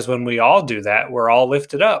way, because when we all do that, we're all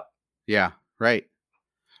lifted up. yeah, right.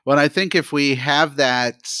 Well, I think if we have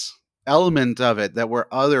that element of it, that we're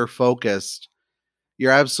other focused,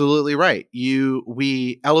 you're absolutely right.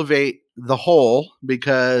 We elevate the whole,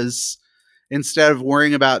 because instead of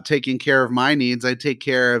worrying about taking care of my needs, I take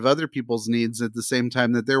care of other people's needs at the same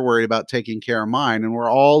time that they're worried about taking care of mine. And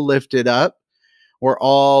we're all lifted up. We're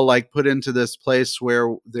all like put into this place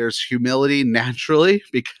where there's humility naturally,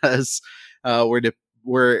 because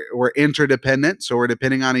we're interdependent. So we're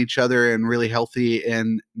depending on each other in really healthy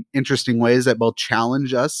and interesting ways that both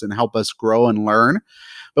challenge us and help us grow and learn.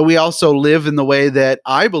 But we also live in the way that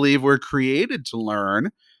I believe we're created to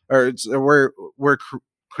learn, or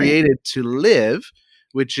created to live,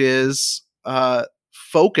 which is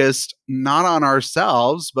focused not on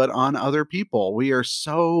ourselves but on other people. We are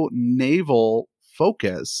so navel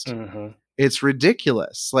focused. Hmm. It's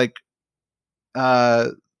ridiculous. Like, uh,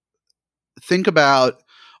 think about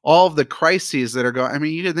all of the crises that are going. I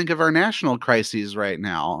mean, you can think of our national crises right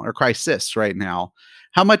now, or crisis right now.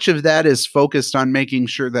 How much of that is focused on making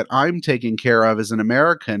sure that I'm taken care of as an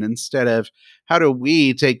American, instead of how do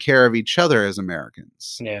we take care of each other as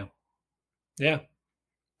Americans? Yeah. Yeah.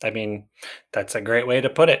 I mean, that's a great way to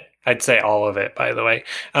put it. I'd say all of it, by the way.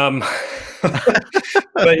 Um,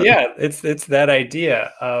 but yeah, it's that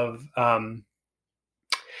idea of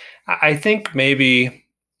I think maybe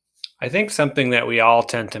I think something that we all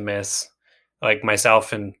tend to miss, like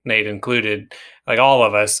myself and Nate included, like all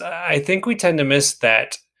of us, I think we tend to miss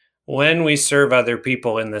that when we serve other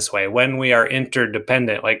people in this way, when we are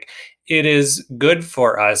interdependent, like it is good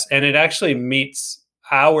for us and it actually meets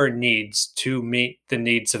our needs to meet the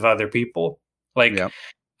needs of other people. Like, Yeah.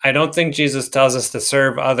 I don't think Jesus tells us to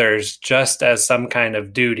serve others just as some kind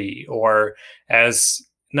of duty, or as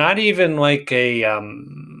not even like a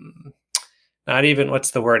not even,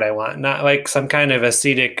 what's the word I want? Not like some kind of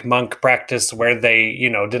ascetic monk practice where they,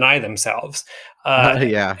 deny themselves. Uh,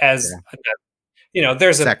 Yeah. as Yeah.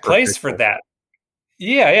 there's a place for Sacrificial. that.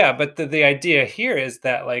 Yeah, yeah. But the idea here is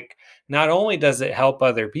that, like, not only does it help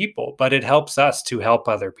other people, but it helps us to help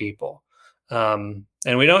other people.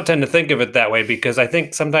 And we don't tend to think of it that way, because I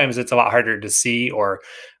think sometimes it's a lot harder to see, or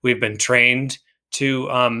we've been trained to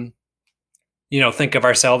think of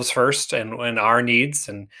ourselves first and our needs.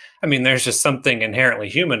 And I mean, there's just something inherently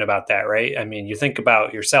human about that, right? I mean, you think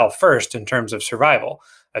about yourself first in terms of survival.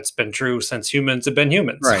 That's been true since humans have been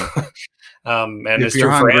humans. Right. And If it's you're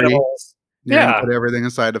true for hungry, animals. you're going to Yeah. put everything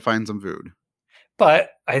aside to find some food.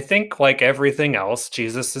 But I think, like everything else,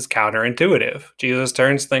 Jesus is counterintuitive. Jesus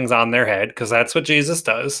turns things on their head, because that's what Jesus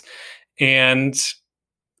does. And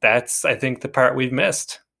that's, I think, the part we've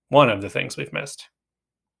missed. One of the things we've missed.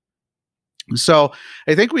 So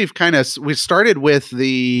I think we started with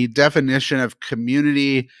the definition of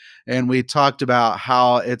community, and we talked about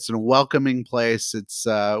how it's a welcoming place. It's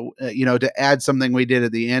to add something we did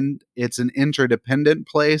at the end, it's an interdependent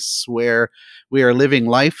place where we are living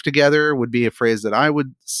life together, would be a phrase that I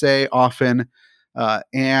would say often.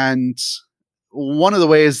 And one of the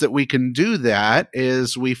ways that we can do that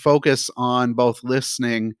is we focus on both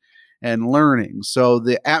listening and learning. So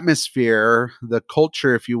the atmosphere, the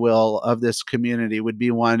culture, if you will, of this community would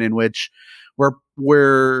be one in which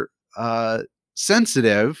we're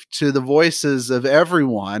sensitive to the voices of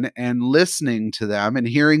everyone and listening to them and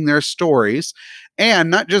hearing their stories, and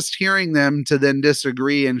not just hearing them to then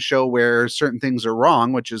disagree and show where certain things are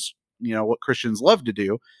wrong, which is what Christians love to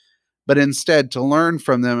do, but instead to learn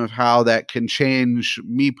from them of how that can change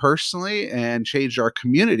me personally and change our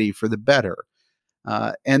community for the better.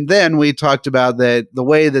 And then we talked about that the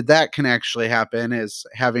way that can actually happen is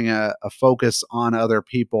having a focus on other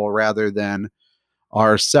people rather than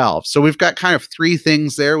ourselves. So we've got kind of three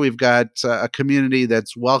things there. We've got a community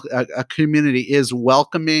a community is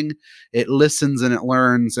welcoming, it listens and it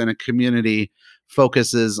learns, and a community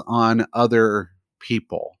focuses on other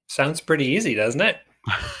people. Sounds pretty easy, doesn't it?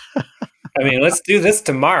 I mean, let's do this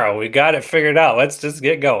tomorrow. We got it figured out. Let's just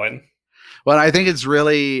get going. Well, I think it's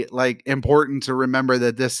really important to remember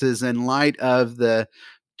that this is in light of the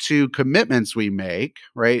two commitments we make,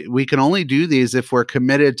 right? We can only do these if we're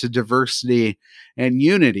committed to diversity and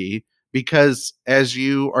unity, because as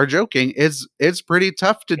you are joking, it's pretty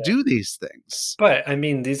tough to do these things. But I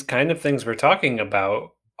mean, these kind of things we're talking about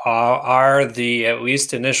are the at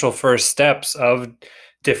least initial first steps of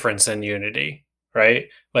difference and unity, right?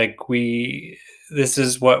 Like this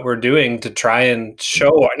is what we're doing to try and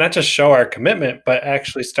show, not just show our commitment, but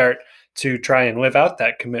actually start to try and live out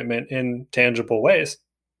that commitment in tangible ways.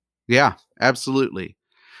 Yeah, absolutely.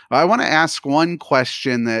 I want to ask one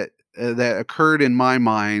question that occurred in my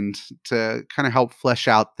mind to kind of help flesh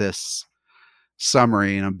out this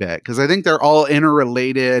summary in a bit, because I think they're all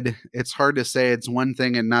interrelated. It's hard to say it's one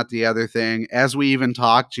thing and not the other thing. As we even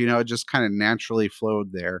talked, it just kind of naturally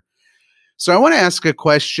flowed there. So I want to ask a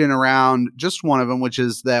question around just one of them, which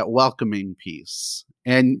is that welcoming piece.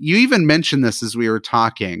 And you even mentioned this as we were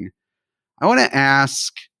talking. I want to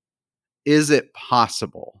ask, is it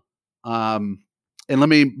possible? And let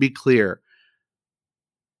me be clear.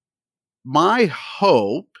 My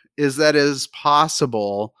hope is that it is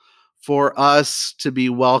possible for us to be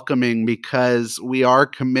welcoming because we are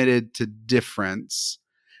committed to difference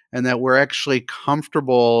and that we're actually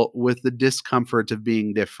comfortable with the discomfort of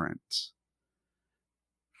being different.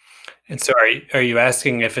 And so are you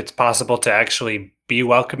asking if it's possible to actually be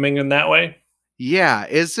welcoming in that way? Yeah.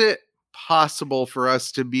 Is it possible for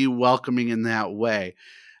us to be welcoming in that way?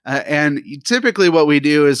 And typically what we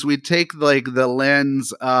do is we take the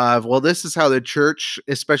lens of, well, this is how the church,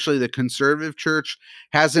 especially the conservative church,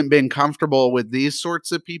 hasn't been comfortable with these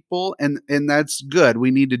sorts of people. And that's good. We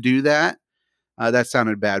need to do that. That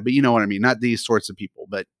sounded bad, but you know what I mean? Not these sorts of people,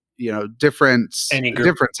 but differences. Any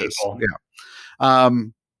group of people. Yeah.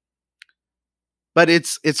 But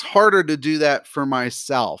it's harder to do that for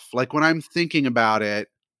myself. Like when I'm thinking about it,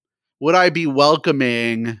 would I be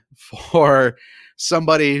welcoming for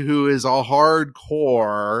somebody who is a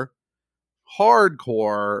hardcore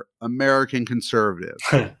American conservative?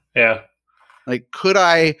 Yeah. Like, could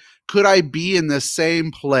I be in the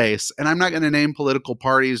same place? And I'm not going to name political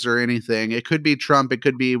parties or anything. It could be Trump, it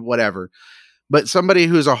could be whatever. But somebody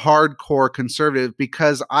who's a hardcore conservative,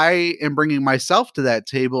 because I am bringing myself to that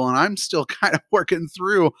table and I'm still kind of working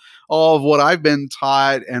through all of what I've been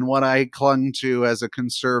taught and what I clung to as a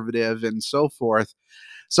conservative and so forth.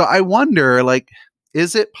 So I wonder,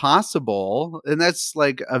 is it possible? And that's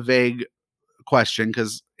like a vague question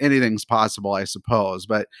because anything's possible, I suppose.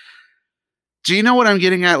 But do you know what I'm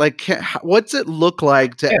getting at? Like, what's it look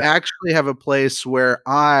like to actually have a place where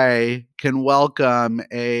I can welcome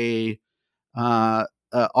a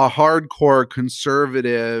hardcore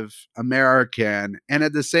conservative American, and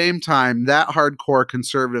at the same time, that hardcore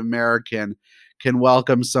conservative American can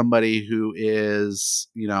welcome somebody who is,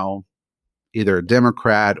 either a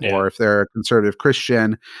Democrat or if they're a conservative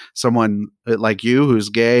Christian, someone like you who's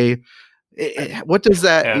gay. What does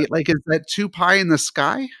that like? Is that too pie in the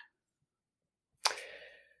sky?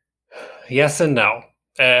 Yes and no.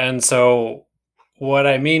 And so what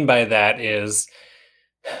I mean by that is,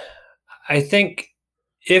 I think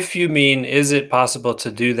if you mean, is it possible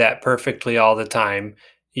to do that perfectly all the time?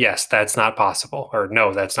 Yes, that's not possible. Or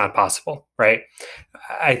no, that's not possible, right?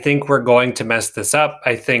 I think we're going to mess this up.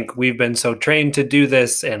 I think we've been so trained to do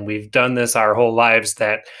this and we've done this our whole lives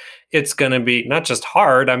that it's going to be not just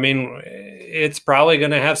hard. I mean, it's probably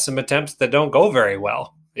going to have some attempts that don't go very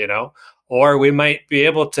well, or we might be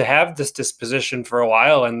able to have this disposition for a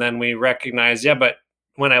while and then we recognize, but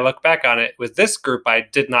when I look back on it with this group, I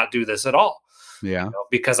did not do this at all. Yeah.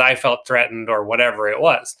 Because I felt threatened or whatever it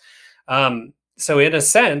was. So in a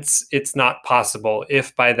sense, it's not possible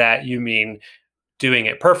if by that you mean doing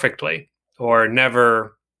it perfectly or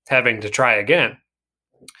never having to try again.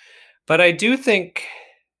 But I do think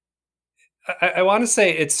I want to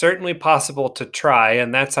say it's certainly possible to try,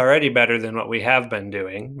 and that's already better than what we have been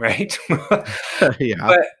doing, right? but Yeah,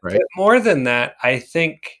 but right. more than that, I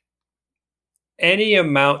think any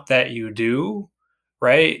amount that you do,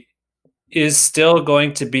 right, is still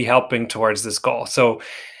going to be helping towards this goal. So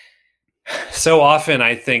often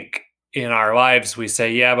I think in our lives we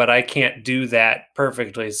say, yeah, but I can't do that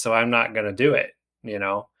perfectly, so I'm not going to do it, you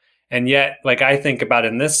know? And yet, like, I think about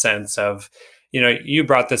in this sense of, you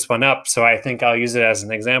brought this one up, so I think I'll use it as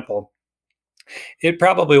an example. It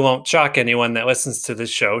probably won't shock anyone that listens to this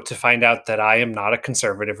show to find out that I am not a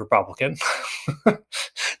conservative Republican,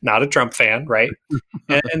 not a Trump fan, right?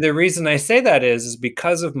 And the reason I say that is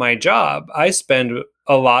because of my job, I spend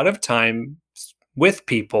a lot of time with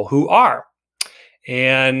people who are.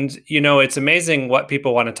 And, it's amazing what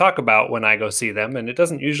people want to talk about when I go see them. And it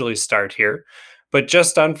doesn't usually start here. But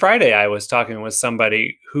just on Friday, I was talking with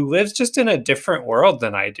somebody who lives just in a different world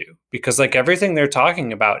than I do. Because, like, everything they're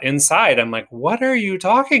talking about inside, I'm like, what are you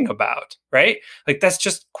talking about? Right? Like, that's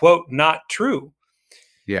just, quote, not true.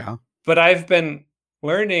 Yeah. But I've been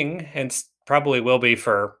learning, and probably will be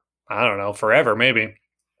for, I don't know, forever maybe,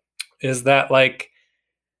 is that, like,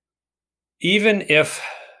 even if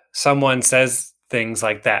someone says things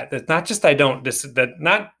like that, it's not just I don't that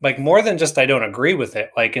not like more than just I don't agree with it.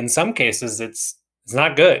 Like, in some cases it's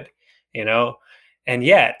not good, you know. And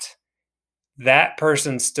yet that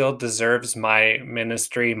person still deserves my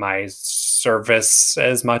ministry, my service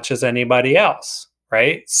as much as anybody else,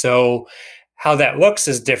 right? So how that looks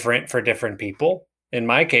is different for different people. In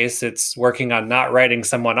my case, it's working on not writing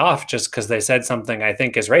someone off just because they said something I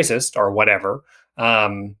think is racist or whatever,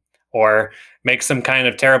 um, or make some kind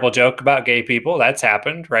of terrible joke about gay people. That's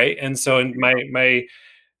happened, right? And so in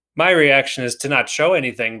my reaction is to not show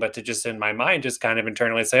anything, but to just in my mind just kind of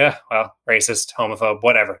internally say, oh, well, racist, homophobe,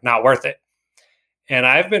 whatever, not worth it. And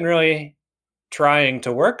I've been really trying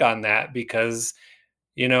to work on that because,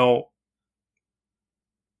 you know,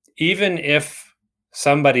 even if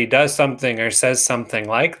somebody does something or says something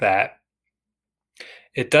like that,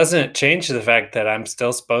 it doesn't change the fact that I'm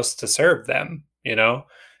still supposed to serve them, you know?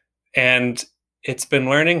 And it's been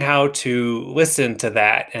learning how to listen to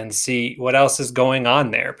that and see what else is going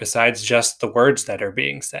on there besides just the words that are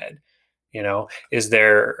being said. Is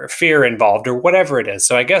there fear involved or whatever it is?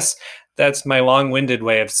 So I guess that's my long winded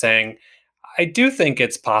way of saying I do think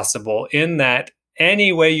it's possible in that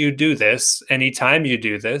any way you do this, anytime you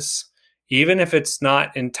do this, even if it's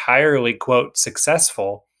not entirely, quote,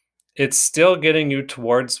 successful, it's still getting you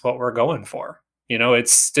towards what we're going for.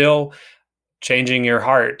 It's still changing your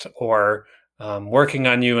heart or working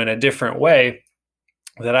on you in a different way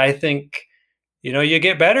that I think, you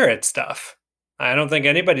get better at stuff. I don't think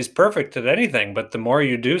anybody's perfect at anything, but the more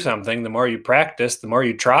you do something, the more you practice, the more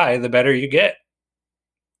you try, the better you get.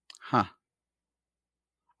 Huh.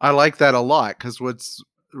 I like that a lot because what's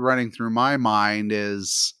running through my mind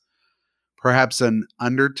is perhaps an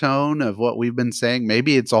undertone of what we've been saying.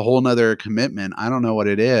 Maybe it's a whole nother commitment. I don't know what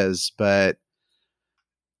it is, but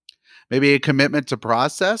maybe a commitment to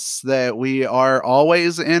process, that we are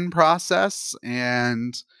always in process,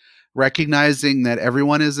 and recognizing that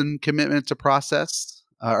everyone is in commitment to process,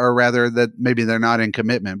 or rather that maybe they're not in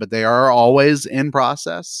commitment, but they are always in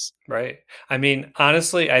process. Right. I mean,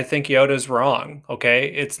 honestly, I think Yoda's wrong. Okay.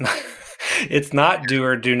 It's not it's not do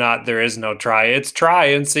or do not, there is no try. It's try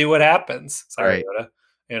and see what happens. Sorry, Right. Yoda.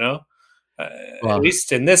 You know? Uh, at Well,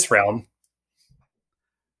 least in this realm.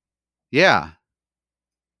 yeah.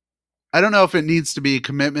 I don't know if it needs to be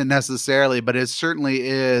commitment necessarily, but it certainly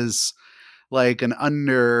is like an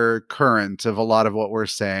undercurrent of a lot of what we're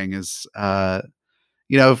saying is,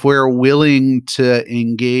 if we're willing to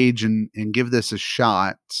engage and give this a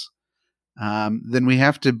shot, then we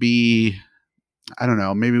have to be, I don't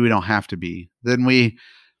know, maybe we don't have to be. Then we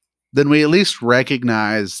at least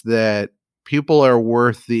recognize that people are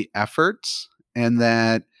worth the effort, and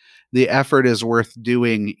that the effort is worth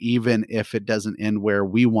doing even if it doesn't end where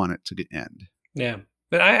we want it to end. Yeah.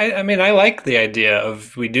 But I mean, I like the idea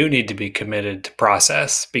of we do need to be committed to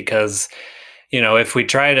process because, if we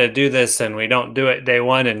try to do this and we don't do it day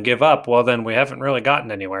one and give up, well, then we haven't really gotten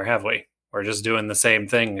anywhere, have we? We're just doing the same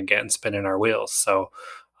thing again, spinning our wheels. So,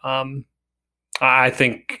 um, I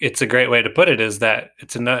think it's a great way to put it is that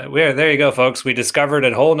it's another, there you go, folks. We discovered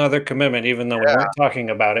a whole nother commitment, even though we Yeah. weren't talking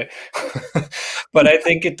about it. But I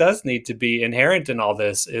think it does need to be inherent in all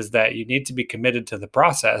this is that you need to be committed to the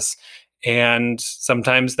process. And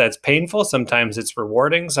sometimes that's painful. Sometimes it's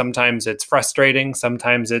rewarding. Sometimes it's frustrating.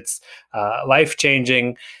 Sometimes it's life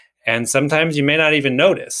changing. And sometimes you may not even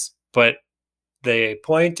notice. But the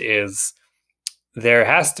point is, there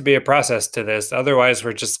has to be a process to this. Otherwise,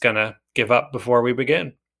 we're just going to give up before we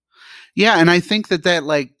begin. Yeah, and I think that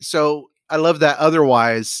like, so I love that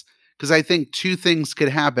otherwise, because I think two things could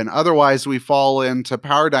happen. Otherwise, we fall into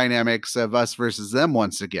power dynamics of us versus them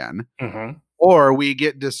once again, Mm-hmm. or we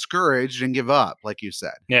get discouraged and give up, like you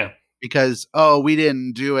said, Yeah. because we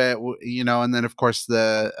didn't do it, and then of course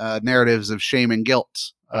the narratives of shame and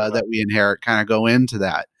guilt Uh-huh. that we inherit kind of go into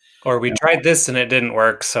that. Or we tried this and it didn't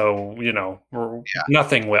work, so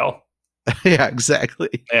nothing will. Yeah, exactly.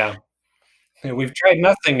 Yeah. We've tried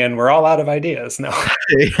nothing and we're all out of ideas now.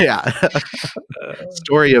 Yeah.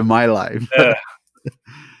 Story of my life. uh,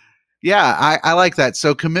 Yeah, I like that.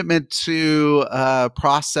 So commitment to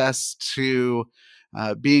process, to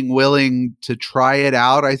being willing to try it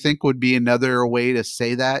out, I think would be another way to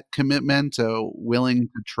say that commitment, willing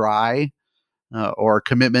to try, or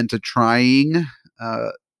commitment to trying. Uh,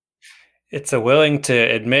 it's a willing to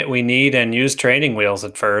admit we need and use training wheels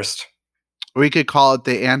at first. we could call it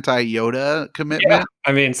the anti-Yoda Yeah. commitment.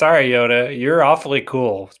 I mean, sorry, Yoda. You're awfully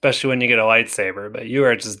cool, especially when you get a lightsaber, but you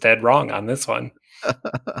are just dead wrong on this one.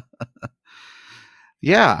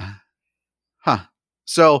 Yeah. Huh.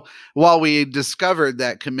 So while we discovered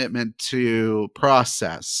that commitment to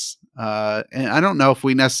process, and I don't know if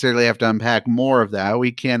we necessarily have to unpack more of that,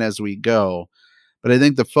 we can as we go. But I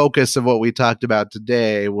think the focus of what we talked about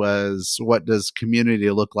today was, what does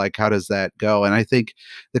community look like? How does that go? And I think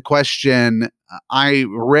the question I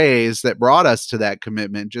raised that brought us to that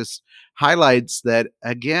commitment just highlights that,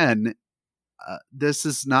 again, this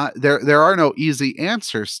is not there. There are no easy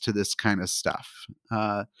answers to this kind of stuff.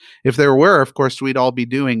 If there were, of course, we'd all be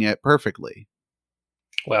doing it perfectly.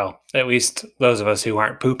 Well, at least those of us who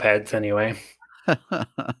aren't poop heads, anyway. So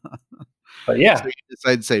But yeah, you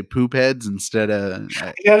decide to say poop heads instead of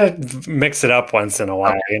you gotta mix it up once in a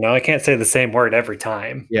while. okay. I can't say the same word every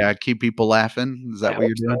time. Yeah, keep people laughing. Is I that what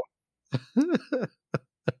hope you're so. doing?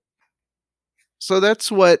 So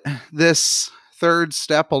that's what this third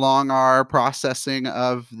step along our processing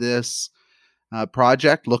of this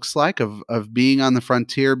project looks like, of being on the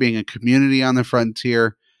frontier, being a community on the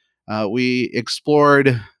frontier. We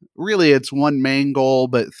explored, really it's one main goal,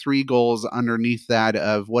 but three goals underneath that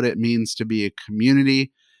of what it means to be a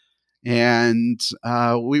community. And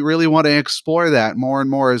we really want to explore that more and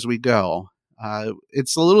more as we go.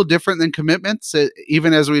 It's a little different than commitments.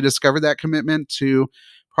 Even as we discover that commitment to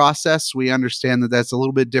process, we understand that that's a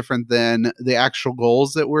little bit different than the actual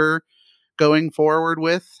goals that we're going forward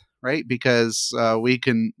with, right? Because we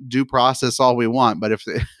can do process all we want, but if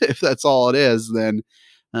if that's all it is, then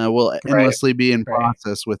we'll Right, endlessly be in right.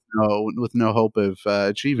 process with no hope of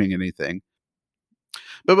achieving anything.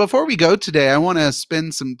 But before we go today, I want to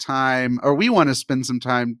spend some time, or we want to spend some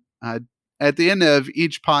time at the end of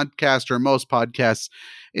each podcast or most podcasts,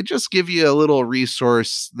 and just give you a little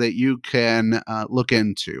resource that you can look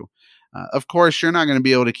into. Of course, you're not going to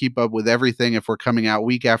be able to keep up with everything if we're coming out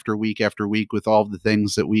week after week after week with all the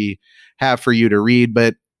things that we have for you to read.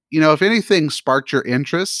 But, if anything sparked your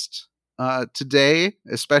interest today,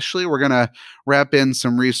 especially, we're going to wrap in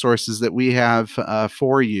some resources that we have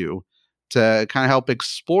for you to kind of help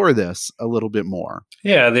explore this a little bit more.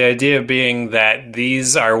 Yeah, the idea being that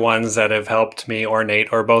these are ones that have helped me or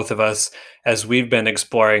Nate or both of us as we've been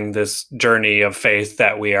exploring this journey of faith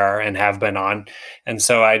that we are and have been on. And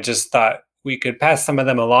so I just thought we could pass some of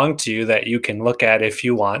them along to you that you can look at if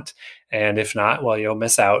you want. And if not, well, you'll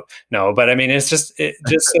miss out. No, but I mean, just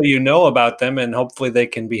so you know about them, and hopefully they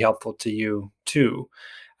can be helpful to you too.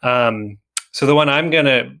 Um, so the one I'm going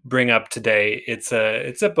to bring up today, it's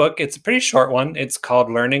a book. It's a pretty short one. It's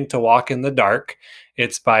called Learning to Walk in the Dark.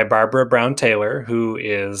 It's by Barbara Brown Taylor, who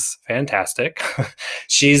is fantastic.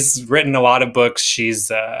 She's written a lot of books.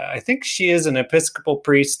 I think she is an Episcopal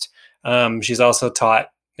priest. She's also taught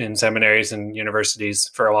in seminaries and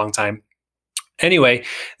universities for a long time. Anyway,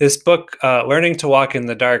 this book, Learning to Walk in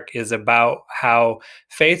the Dark, is about how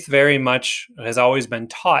faith very much has always been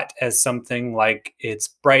taught as something like it's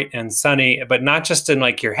bright and sunny, but not just in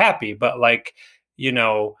like you're happy, but like, you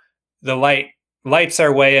know, the lights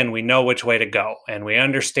our way and we know which way to go and we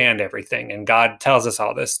understand everything and God tells us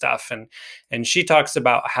all this stuff. And she talks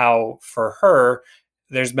about how for her,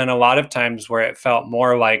 there's been a lot of times where it felt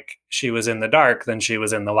more like she was in the dark than she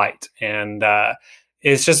was in the light. And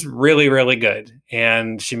it's just really, really good.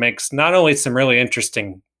 And she makes not only some really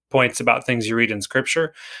interesting points about things you read in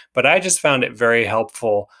scripture, but I just found it very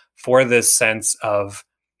helpful for this sense of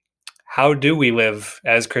how do we live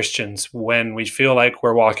as Christians when we feel like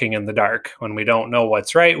we're walking in the dark, when we don't know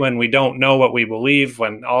what's right, when we don't know what we believe,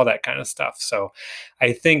 when all that kind of stuff. So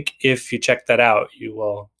I think if you check that out,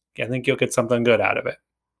 I think you'll get something good out of it.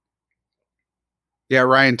 Yeah,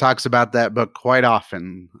 Ryan talks about that book quite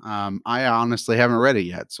often. I honestly haven't read it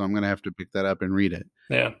yet, so I'm going to have to pick that up and read it.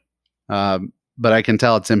 Yeah. But I can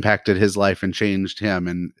tell it's impacted his life and changed him.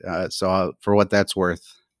 And for what that's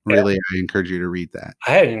worth, Yeah. really, I encourage you to read that.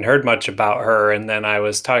 I hadn't heard much about her, and then I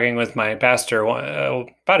was talking with my pastor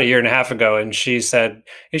about a year and a half ago, and she said,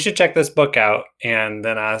 "You should check this book out." And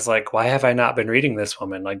then I was like, "Why have I not been reading this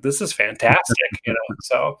woman? Like, this is fantastic, you know?"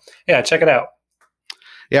 So, yeah, check it out.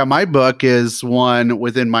 Yeah, my book is one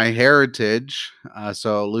within my heritage.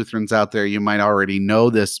 So, Lutherans out there, you might already know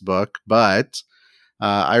this book, but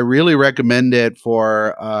I really recommend it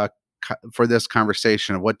for this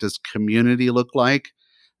conversation of what does community look like.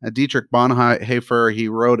 Dietrich Bonhoeffer, he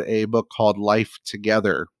wrote a book called Life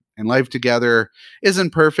Together. And Life Together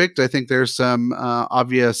isn't perfect. I think there's some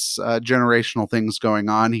obvious generational things going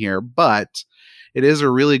on here, but it is a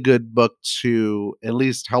really good book to at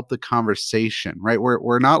least help the conversation, right?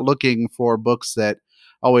 We're not looking for books that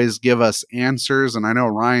always give us answers. And I know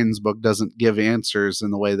Ryan's book doesn't give answers in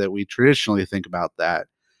the way that we traditionally think about that.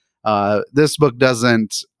 This book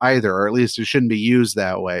doesn't either, or at least it shouldn't be used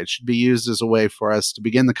that way. It should be used as a way for us to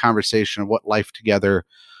begin the conversation of what life together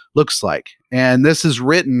looks like. And this is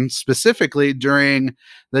written specifically during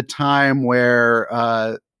the time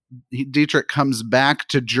where Dietrich comes back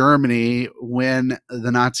to Germany when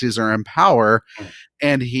the Nazis are in power,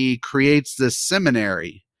 and he creates this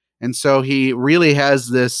seminary. And so he really has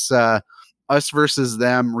this us versus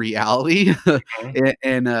them reality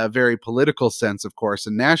in a very political sense, of course,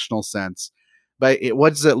 a national sense. But what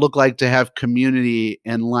does it look like to have community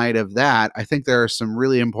in light of that? I think there are some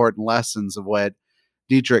really important lessons of what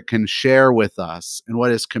Dietrich can share with us and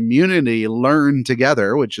what his community learned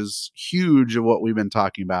together, which is huge of what we've been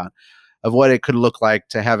talking about, of what it could look like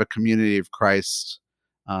to have a community of Christ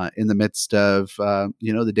in the midst of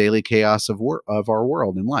the daily chaos of our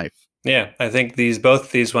world and life. Yeah, I think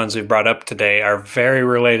both these ones we've brought up today are very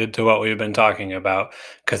related to what we've been talking about,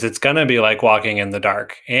 because it's going to be like walking in the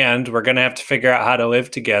dark, and we're going to have to figure out how to live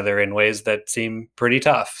together in ways that seem pretty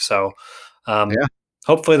tough. So, Yeah.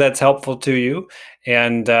 hopefully that's helpful to you.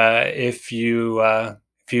 And if you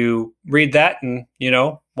read that and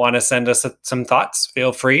want to send us some thoughts,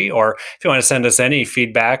 feel free. Or if you want to send us any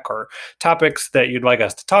feedback or topics that you'd like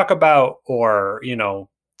us to talk about, or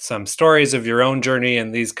some stories of your own journey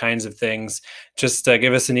and these kinds of things, just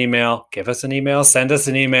give us an email, send us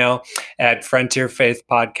an email at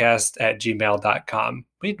frontierfaithpodcast@gmail.com.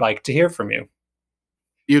 We'd like to hear from you.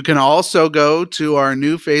 You can also go to our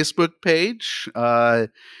new Facebook page.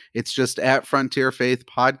 It's just at Frontier Faith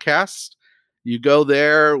Podcast. You go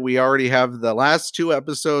there. We already have the last 2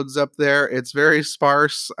 episodes up there. It's very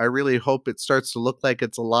sparse. I really hope it starts to look like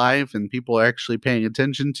it's alive and people are actually paying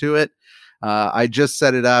attention to it. I just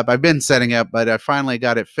set it up. I've been setting up, but I finally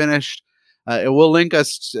got it finished. It will link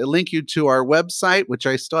you to our website, which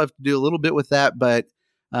I still have to do a little bit with that. But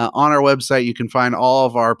on our website, you can find all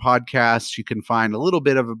of our podcasts. You can find a little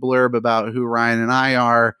bit of a blurb about who Ryan and I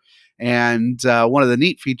are. And one of the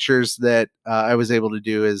neat features that I was able to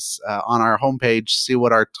do is on our homepage, see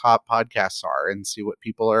what our top podcasts are and see what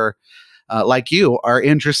people are like you are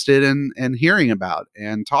interested in hearing about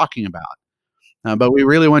and talking about. But we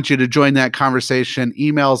really want you to join that conversation.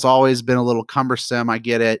 Email's always been a little cumbersome. I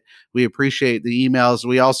get it. We appreciate the emails.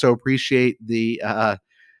 We also appreciate the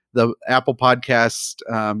Apple Podcast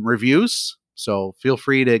reviews. So feel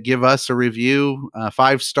free to give us a review.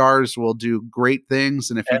 5 stars will do great things.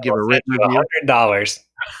 And if you give a written review, $100.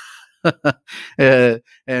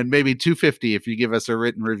 And maybe $250 if you give us a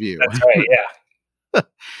written review. That's right. Yeah.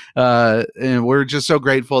 And we're just so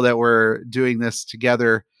grateful that we're doing this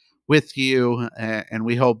together with you, and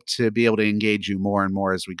we hope to be able to engage you more and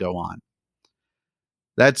more as we go on.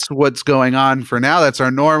 That's what's going on for now. That's our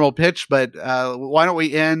normal pitch, but why don't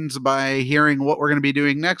we end by hearing what we're going to be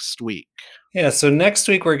doing next week? Yeah, so next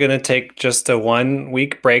week we're going to take just a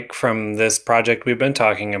 1-week break from this project we've been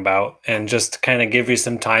talking about, and just kind of give you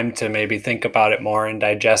some time to maybe think about it more and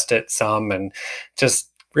digest it some, and just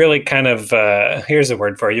really kind of, here's a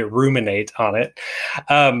word for you, ruminate on it.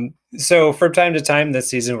 So from time to time this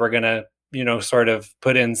season, we're going to, sort of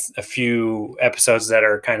put in a few episodes that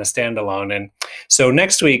are kind of standalone. And so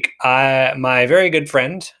next week, my very good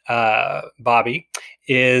friend, Bobby,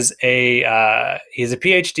 is he's a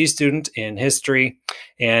PhD student in history,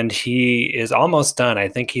 and he is almost done. I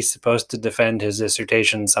think he's supposed to defend his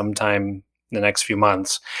dissertation sometime in the next few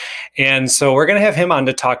months. And so we're going to have him on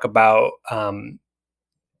to talk about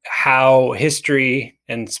how history,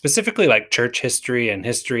 and specifically like church history and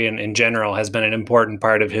history in general, has been an important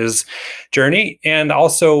part of his journey, and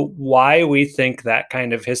also why we think that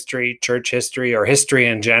kind of history, church history, or history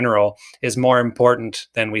in general, is more important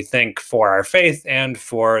than we think for our faith and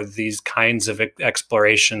for these kinds of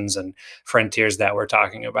explorations and frontiers that we're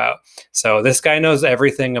talking about. So this guy knows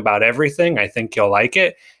everything about everything. I think you'll like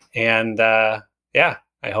it. And yeah,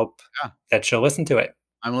 I hope that you'll listen to it.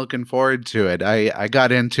 I'm looking forward to it. I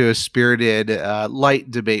got into a spirited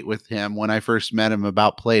light debate with him when I first met him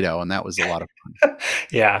about Plato, and that was a lot of fun.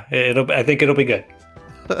 Yeah, I think it'll be good.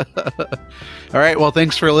 All right. Well,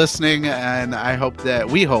 thanks for listening, and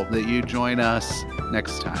we hope that you join us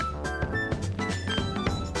next time.